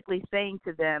and basically saying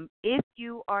to them, if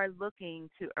you are looking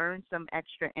to earn some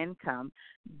extra income,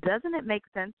 doesn't it make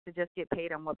sense to just get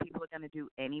paid on what people are going to do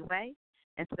anyway,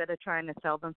 instead of trying to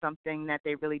sell them something that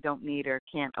they really don't need or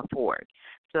can't afford?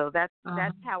 So that's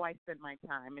how I spend my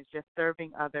time, is just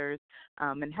serving others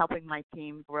and helping my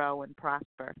team grow and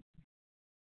prosper.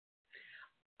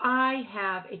 I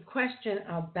have a question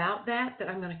about that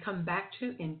I'm going to come back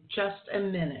to in just a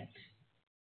minute.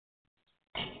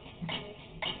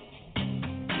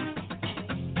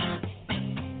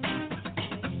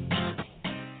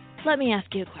 Let me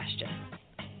ask you a question.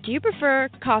 Do you prefer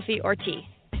coffee or tea?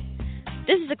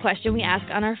 This is a question we ask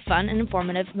on our fun and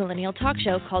informative millennial talk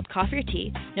show called Coffee or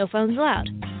Tea, No Phones Allowed.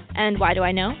 And why do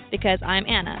I know? Because I'm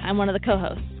Anna. I'm one of the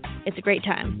co-hosts. It's a great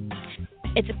time.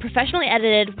 It's a professionally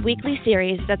edited weekly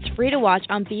series that's free to watch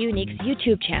on bUneke's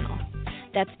YouTube channel.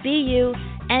 That's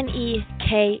BUNEKE.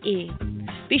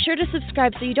 Be sure to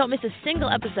subscribe so you don't miss a single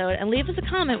episode, and leave us a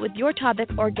comment with your topic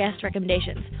or guest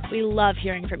recommendations. We love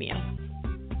hearing from you.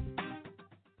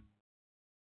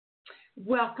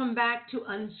 Welcome back to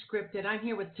Unscripted. I'm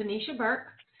here with Tanisha Burke,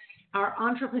 our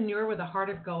entrepreneur with a heart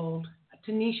of gold.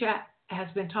 Tanisha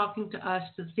has been talking to us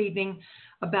this evening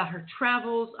about her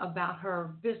travels, about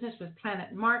her business with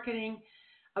PlanNet Marketing,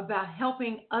 about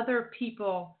helping other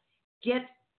people get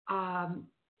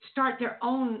start their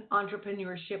own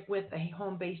entrepreneurship with a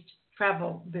home-based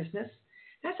travel business.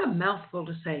 That's a mouthful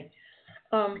to say.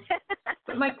 But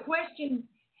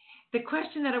the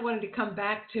question that I wanted to come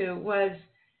back to was,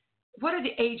 what are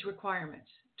the age requirements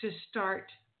to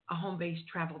start a home-based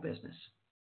travel business?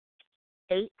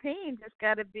 18. Just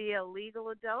got to be a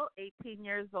legal adult, 18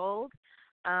 years old,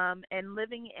 and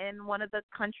living in one of the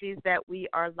countries that we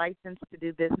are licensed to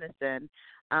do business in.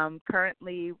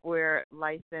 Currently, we're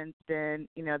licensed in,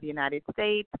 the United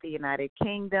States, the United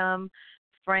Kingdom,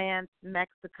 France,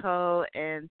 Mexico,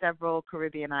 and several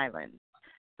Caribbean islands.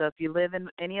 So if you live in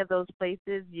any of those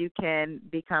places, you can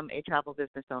become a travel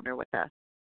business owner with us.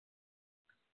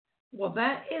 Well,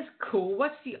 that is cool.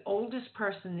 What's the oldest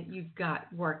person that you've got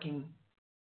working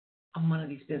on one of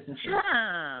these businesses?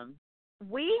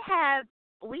 We have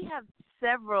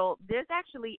several. There's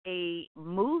actually a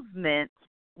movement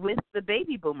with the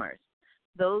baby boomers,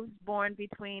 those born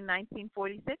between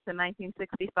 1946 and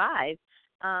 1965.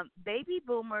 Baby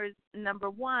boomers, number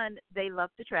one, they love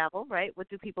to travel, right? What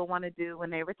do people want to do when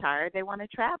they retire? They want to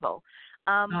travel.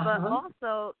 But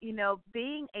also,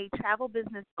 being a travel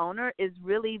business owner is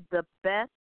really the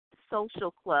best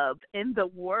social club in the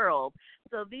world.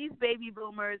 So these baby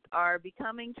boomers are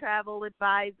becoming travel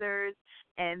advisors,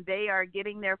 and they are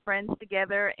getting their friends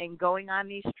together and going on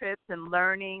these trips and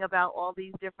learning about all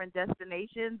these different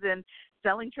destinations and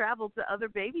selling travel to other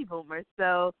baby boomers.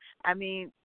 So,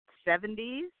 70s,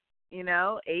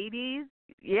 80s,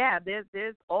 yeah,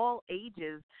 there's all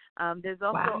ages. There's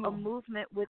also a movement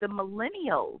with the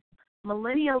millennials.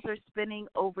 Millennials are spending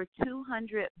over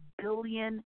 $200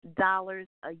 billion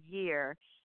a year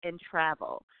in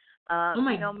travel.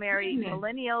 Mary,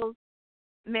 millennials,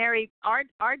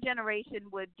 our generation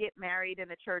would get married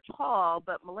in a church hall,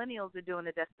 but millennials are doing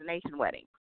a destination wedding,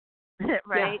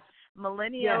 right? Yeah.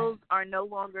 Millennials are no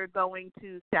longer going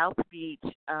to South Beach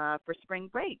for spring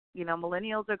break.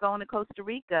 Millennials are going to Costa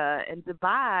Rica and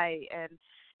Dubai, and,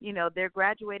 they're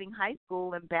graduating high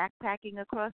school and backpacking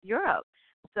across Europe.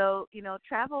 So,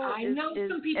 travel I know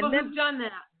some people who've done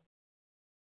that.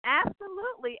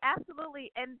 Absolutely.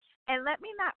 And let me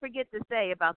not forget to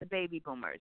say about the baby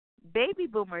boomers. Baby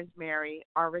boomers, Mary,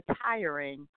 are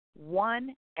retiring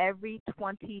one every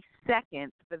 20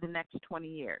 seconds for the next 20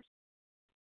 years.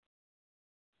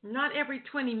 Not every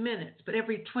 20 minutes, but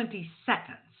every 20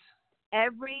 seconds.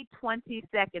 Every 20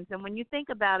 seconds. And when you think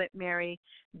about it, Mary,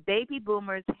 baby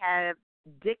boomers have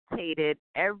dictated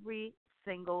every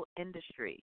single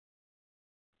industry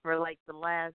for like the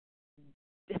last,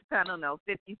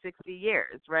 50, 60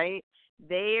 years, right?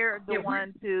 They're the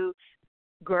ones who,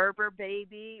 Gerber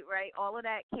baby, right? All of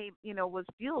that came, was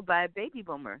fueled by a baby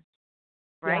boomer,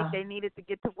 right? Yeah. They needed to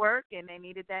get to work, and they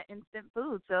needed that instant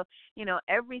food. So,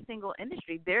 every single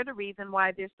industry, they're the reason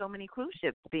why there's so many cruise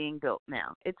ships being built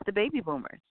now. It's the baby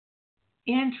boomers.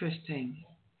 Interesting.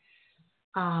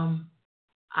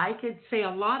 I could say a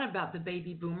lot about the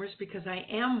baby boomers because I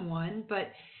am one,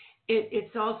 but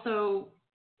it's also,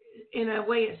 in a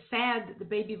way, it's sad that the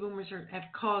baby boomers have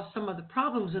caused some of the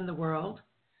problems in the world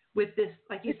with this,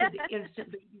 like you said, the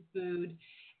instant baby food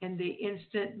and the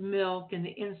instant milk and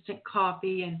the instant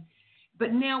coffee.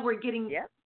 But now we're getting,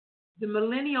 the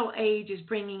millennial age is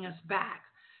bringing us back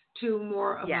to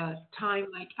more of a time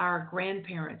like our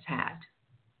grandparents had.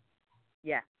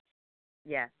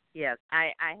 Yes.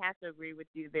 I have to agree with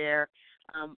you there.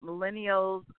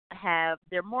 Millennials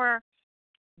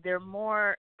they're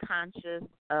more conscious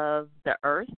of the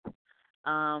earth,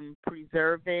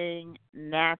 preserving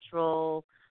natural,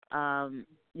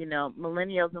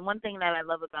 millennials. And one thing that I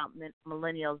love about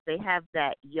millennials, they have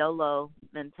that YOLO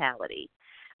mentality.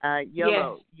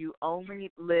 YOLO, you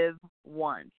only live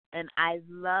once. And I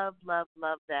love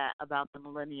that about the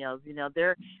millennials.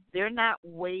 They're not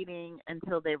waiting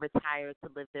until they retire to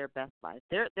live their best life.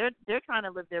 They're trying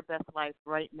to live their best life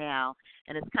right now.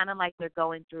 And it's kind of like they're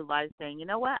going through life saying, you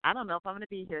know what, I don't know if I'm going to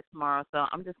be here tomorrow, so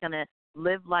I'm just going to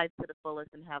live life to the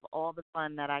fullest and have all the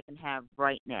fun that I can have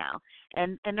right now.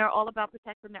 And they're all about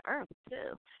protecting the earth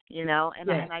too, and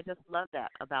I just love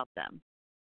that about them.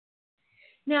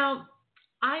 Now,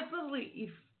 I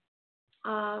believe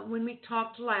when we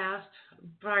talked last,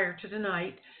 prior to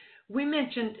tonight,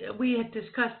 we had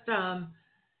discussed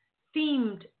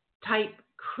themed type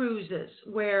cruises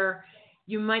where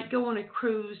you might go on a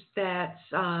cruise that's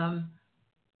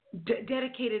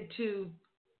dedicated to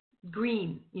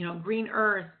green, green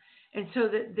earth, and so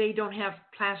that they don't have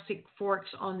plastic forks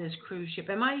on this cruise ship.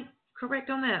 Am I correct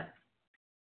on that?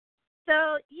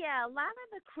 So yeah, a lot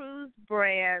of the cruise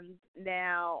brands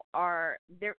now are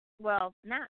there. Well,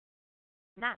 not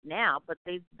now, but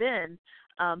they've been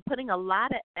putting a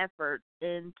lot of effort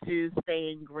into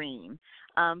staying green.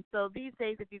 So these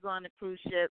days, if you go on a cruise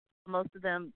ship, most of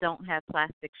them don't have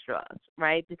plastic straws,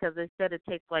 right? Because they said it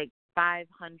takes like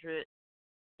 500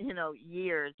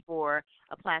 years for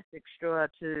a plastic straw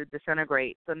to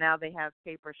disintegrate. So now they have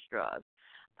paper straws.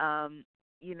 Um,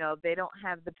 they don't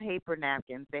have the paper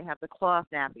napkins. They have the cloth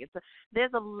napkins. So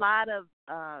there's a lot of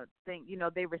things.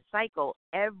 They recycle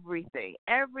everything.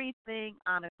 Everything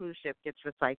on a cruise ship gets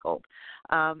recycled,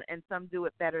 and some do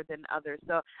it better than others.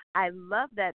 So I love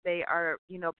that they are,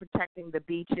 protecting the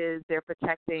beaches. They're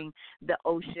protecting the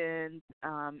oceans,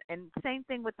 and same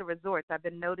thing with the resorts. I've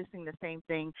been noticing the same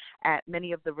thing at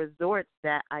many of the resorts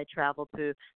that I travel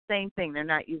to. Same thing. They're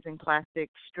not using plastic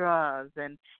straws,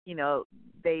 and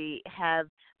they have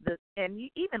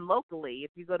even locally,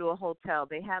 if you go to a hotel,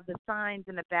 they have the signs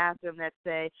in the bathroom that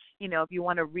say, if you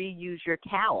want to reuse your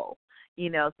towel,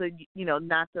 so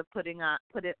not to put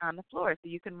it on the floor, so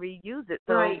you can reuse it,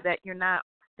 so right. that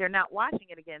they're not washing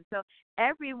it again. So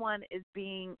everyone is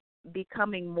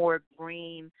becoming more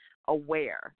green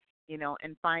aware,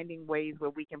 and finding ways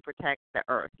where we can protect the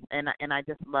earth, and I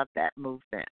just love that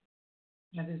movement.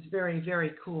 That is very,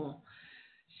 very cool.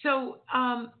 So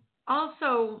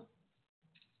also,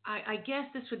 I guess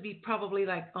this would be probably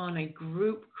like on a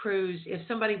group cruise. If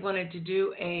somebody wanted to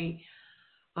do a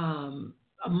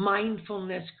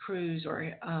mindfulness cruise or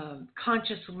a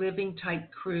conscious living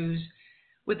type cruise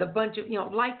with a bunch of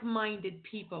like-minded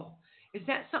people, is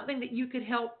that something that you could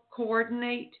help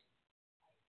coordinate?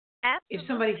 Absolutely. If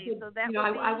somebody said, so that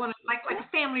I want to like a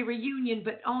family reunion,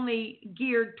 but only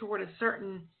geared toward a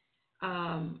certain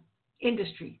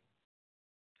industry.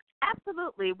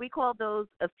 Absolutely. We call those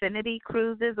affinity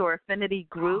cruises or affinity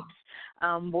groups,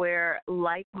 where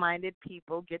like-minded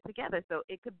people get together. So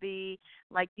it could be,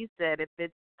 like you said, if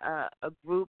it's a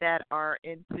group that are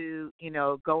into,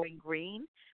 going green,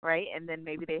 right? And then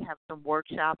maybe they have some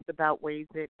workshops about ways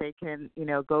that they can,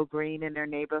 go green in their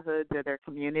neighborhoods or their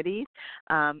communities.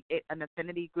 An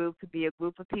affinity group could be a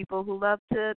group of people who love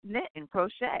to knit and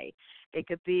crochet. It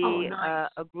could be nice.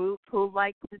 a group who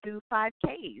likes to do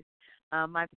 5Ks.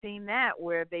 I've seen that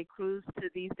where they cruise to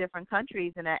these different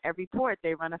countries, and at every port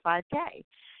they run a 5K.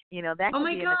 That could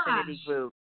be an affinity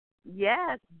group.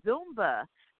 Yes, Zumba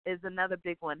is another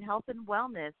big one. Health and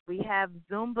wellness. We have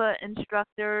Zumba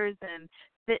instructors and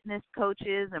fitness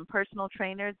coaches and personal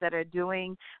trainers that are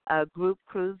doing group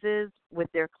cruises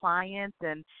with their clients,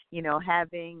 and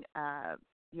having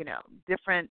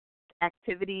different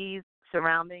activities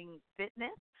surrounding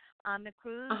fitness on the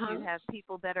cruise. You have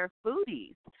people that are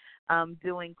foodies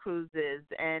doing cruises,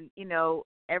 and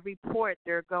every port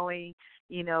they're going,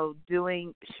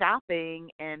 doing shopping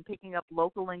and picking up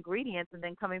local ingredients, and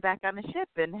then coming back on the ship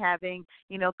and having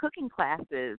cooking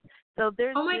classes. So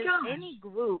there's any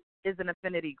group is an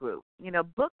affinity group.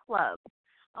 Book clubs.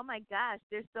 Oh my gosh,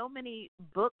 there's so many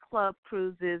book club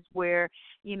cruises where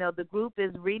the group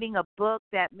is reading a book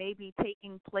that may be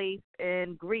taking place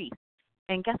in Greece.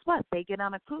 And guess what? They get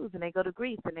on a cruise and they go to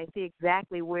Greece and they see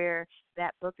exactly where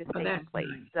that book is taking place.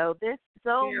 Nice. So there's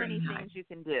so Very many nice. things you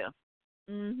can do.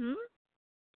 Mhm.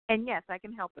 And yes, I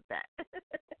can help with that.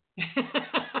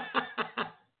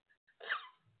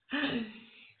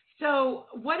 So,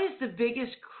 what is the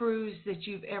biggest cruise that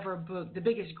you've ever booked? The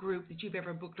biggest group that you've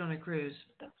ever booked on a cruise?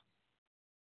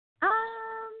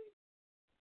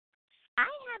 I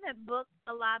haven't booked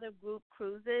a lot of group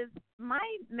cruises.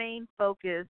 My main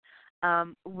focus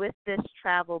with this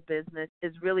travel business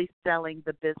is really selling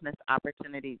the business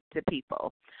opportunity to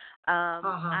people.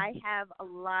 I have a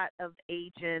lot of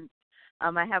agents.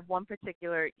 I have one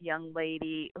particular young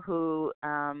lady who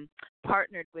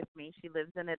partnered with me. She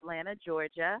lives in Atlanta,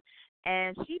 Georgia,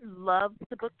 and she loves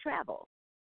to book travel.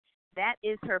 That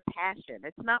is her passion.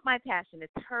 It's not my passion.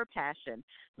 It's her passion.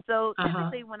 So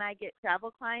typically when I get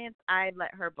travel clients, I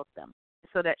let her book them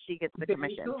so that she gets the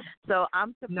commission. Cool. So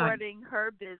I'm supporting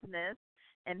her business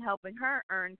and helping her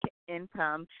earn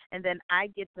income, and then I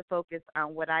get to focus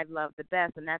on what I love the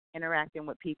best, and that's interacting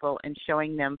with people and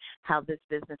showing them how this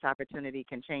business opportunity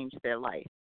can change their life.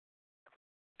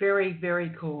 Very,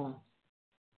 very cool.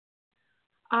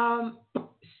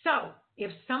 So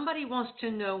if somebody wants to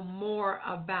know more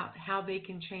about how they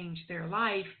can change their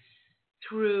life,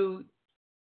 through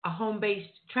a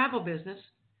home-based travel business,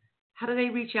 how do they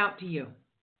reach out to you?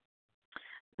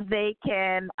 They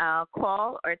can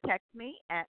call or text me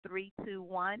at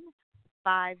 321-507-5357,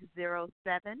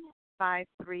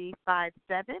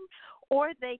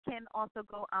 or they can also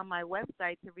go on my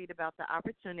website to read about the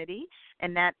opportunity,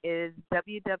 and that is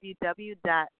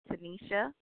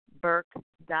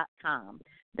www.tanishaburke.com.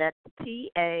 That's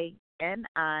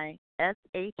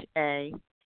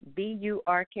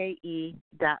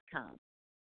TANISHABURKE.com.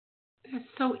 That's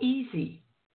so easy.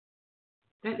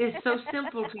 That is so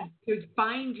simple to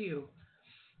find you.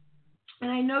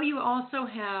 And I know you also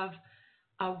have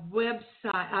a website,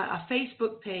 a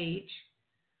Facebook page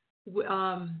with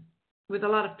a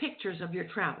lot of pictures of your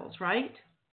travels, right?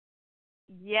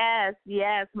 Yes.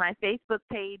 My Facebook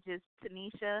page is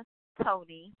Tanisha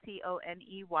Tony,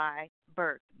 Toney Burke,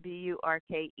 Burke.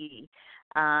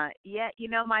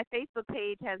 My Facebook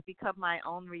page has become my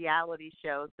own reality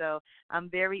show, so I'm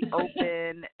very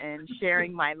open and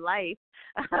sharing my life,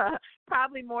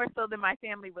 probably more so than my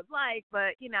family would like,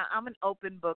 but, I'm an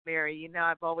open book, Mary.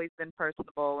 I've always been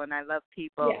personable, and I love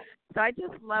people. Yeah. So I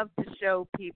just love to show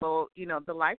people,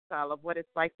 the lifestyle of what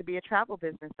it's like to be a travel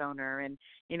business owner, and,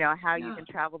 how you can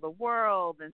travel the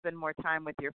world and spend more time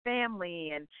with your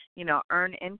family and,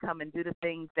 earn income and do the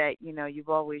things that, you've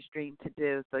always dreamed to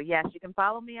do. So, yes, you can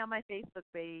follow me on my Facebook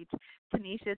page,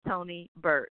 Tanisha Tony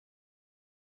Burke.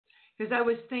 Because I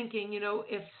was thinking,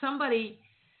 if somebody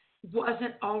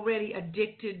wasn't already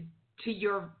addicted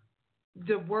to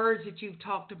the words that you've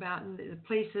talked about and the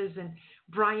places and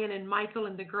Brian and Michael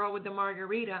and the girl with the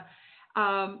margarita,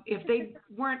 if they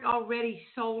weren't already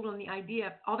sold on the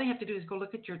idea, all they have to do is go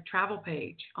look at your travel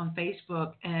page on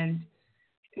Facebook and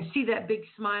see that big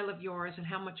smile of yours and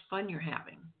how much fun you're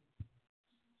having.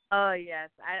 Oh, yes.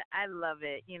 I love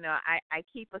it. I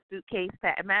keep a suitcase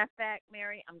packed. Matter of fact,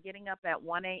 Mary, I'm getting up at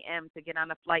 1 a.m. to get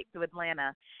on a flight to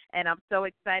Atlanta, and I'm so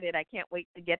excited. I can't wait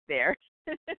to get there.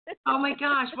 Oh, my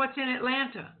gosh. What's in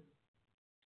Atlanta?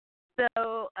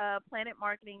 So PlanNet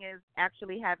Marketing is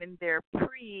actually having their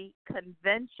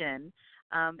pre-convention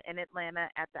in Atlanta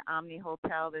at the Omni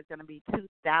Hotel. There's going to be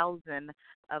 2,000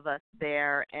 of us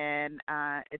there, and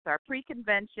it's our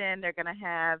pre-convention. They're going to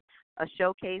have a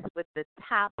showcase with the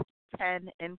top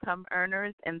 10 income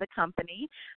earners in the company.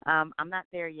 I'm not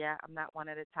there yet. I'm not one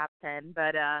of the top 10,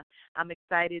 but I'm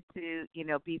excited to,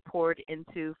 be poured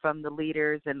into from the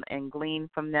leaders and glean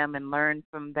from them and learn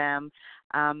from them.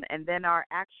 And then our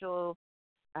actual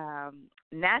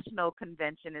national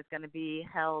convention is going to be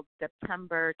held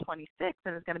September 26th,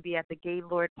 and it's going to be at the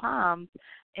Gaylord Palms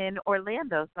in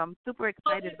Orlando. So I'm super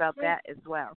excited about that as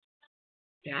well.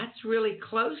 That's really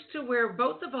close to where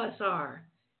both of us are.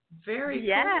 Very cool.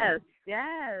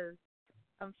 Yes.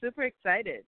 I'm super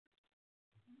excited.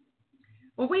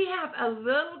 Well, we have a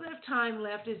little bit of time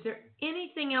left. Is there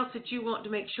anything else that you want to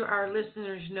make sure our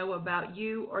listeners know about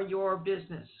you or your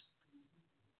business?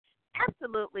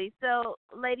 Absolutely. So,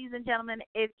 ladies and gentlemen,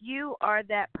 if you are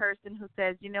that person who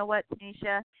says, you know what,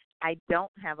 Tanisha, I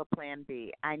don't have a plan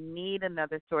B. I need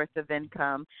another source of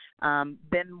income.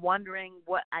 Been wondering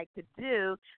what I could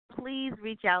do. Please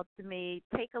reach out to me.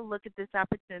 Take a look at this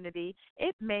opportunity.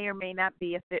 It may or may not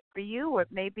be a fit for you, or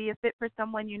it may be a fit for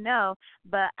someone you know,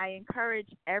 but I encourage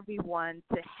everyone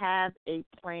to have a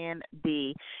plan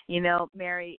B.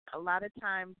 Mary, a lot of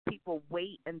times people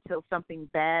wait until something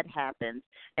bad happens,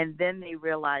 and then they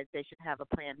realize they should have a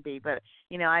plan B. But,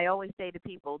 I always say to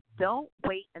people, don't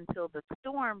wait until the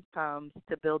storm comes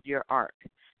to build your ark.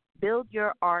 Build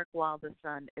your ark while the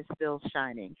sun is still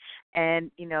shining.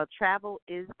 And, travel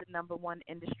is the number one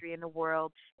industry in the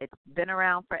world. It's been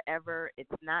around forever. It's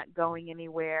not going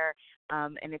anywhere.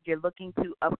 And if you're looking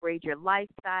to upgrade your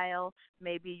lifestyle,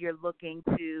 maybe you're looking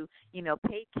to,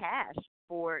 pay cash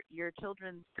for your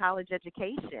children's college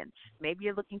education. Maybe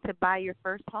you're looking to buy your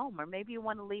first home, or maybe you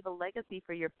want to leave a legacy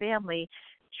for your family.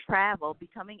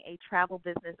 Becoming a travel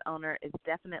business owner is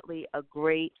definitely a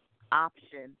great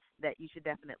option that you should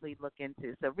definitely look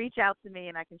into. So reach out to me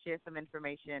and I can share some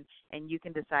information, and you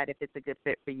can decide if it's a good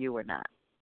fit for you or not.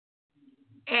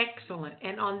 Excellent.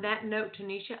 And on that note,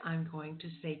 Tanisha, I'm going to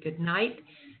say good night.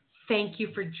 Thank you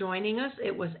for joining us.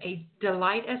 It was a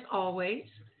delight as always.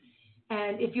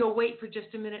 And if you'll wait for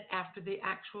just a minute after the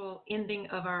actual ending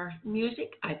of our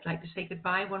music, I'd like to say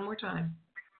goodbye one more time.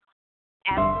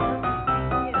 Absolutely.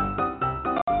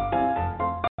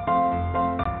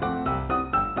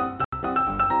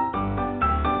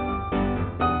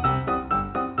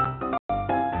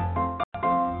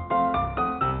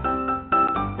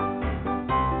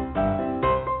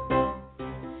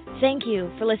 Thank you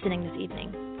for listening this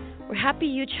evening. We're happy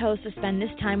you chose to spend this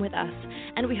time with us,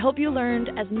 and we hope you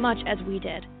learned as much as we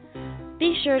did.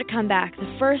 Be sure to come back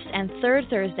the first and third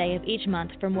Thursday of each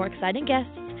month for more exciting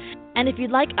guests. And if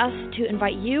you'd like us to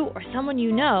invite you or someone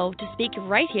you know to speak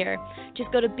right here,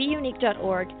 just go to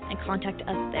bUneke.org and contact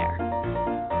us there.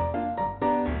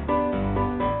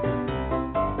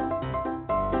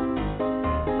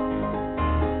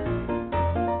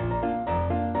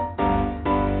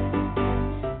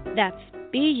 That's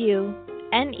bUneke.org.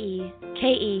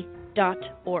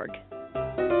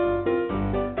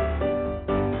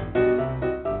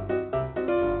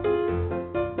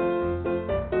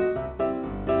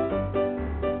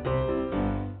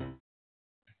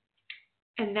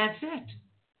 And that's it.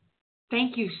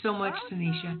 Thank you so much,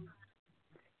 Tanisha.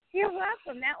 You're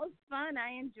welcome. That was fun.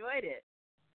 I enjoyed it.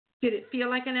 Did it feel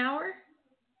like an hour?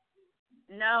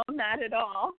 No, not at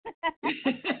all.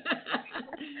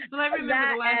 Well, I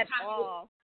remember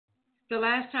the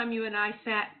last time you and I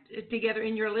sat together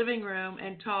in your living room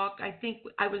and talked. I think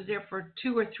I was there for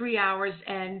 2 or 3 hours,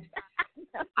 and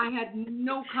I had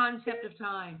no concept of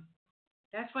time.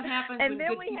 That's what happens. And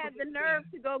then we had the nerve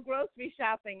to go grocery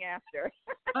shopping after.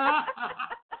 I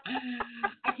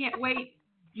can't wait.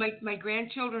 My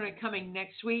grandchildren are coming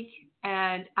next week,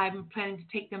 and I'm planning to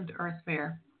take them to Earth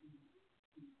Fair.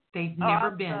 They've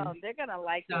never been. They're going to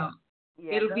like it.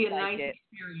 Yeah, it'll be a nice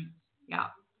experience. Yeah.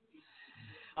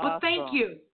 Well, thank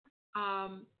you.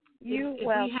 You're if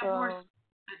welcome. We have more,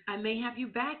 I may have you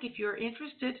back if you're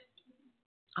interested.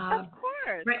 Of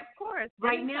course.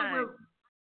 Right Anytime. now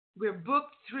we're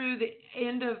booked through the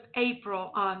end of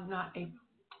April.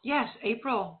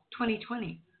 April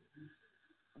 2020.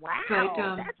 Wow,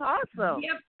 but, that's awesome.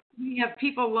 Yep, we have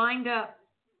people lined up.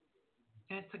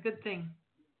 That's a good thing.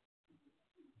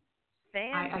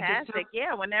 Fantastic.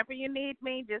 Yeah, whenever you need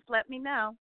me, just let me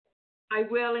know. I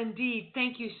will indeed.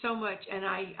 Thank you so much, and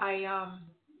I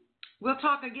we'll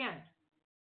talk again.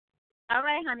 All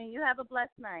right, honey. You have a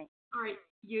blessed night. All right.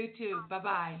 You too.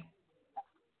 Bye-bye.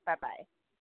 Bye-bye.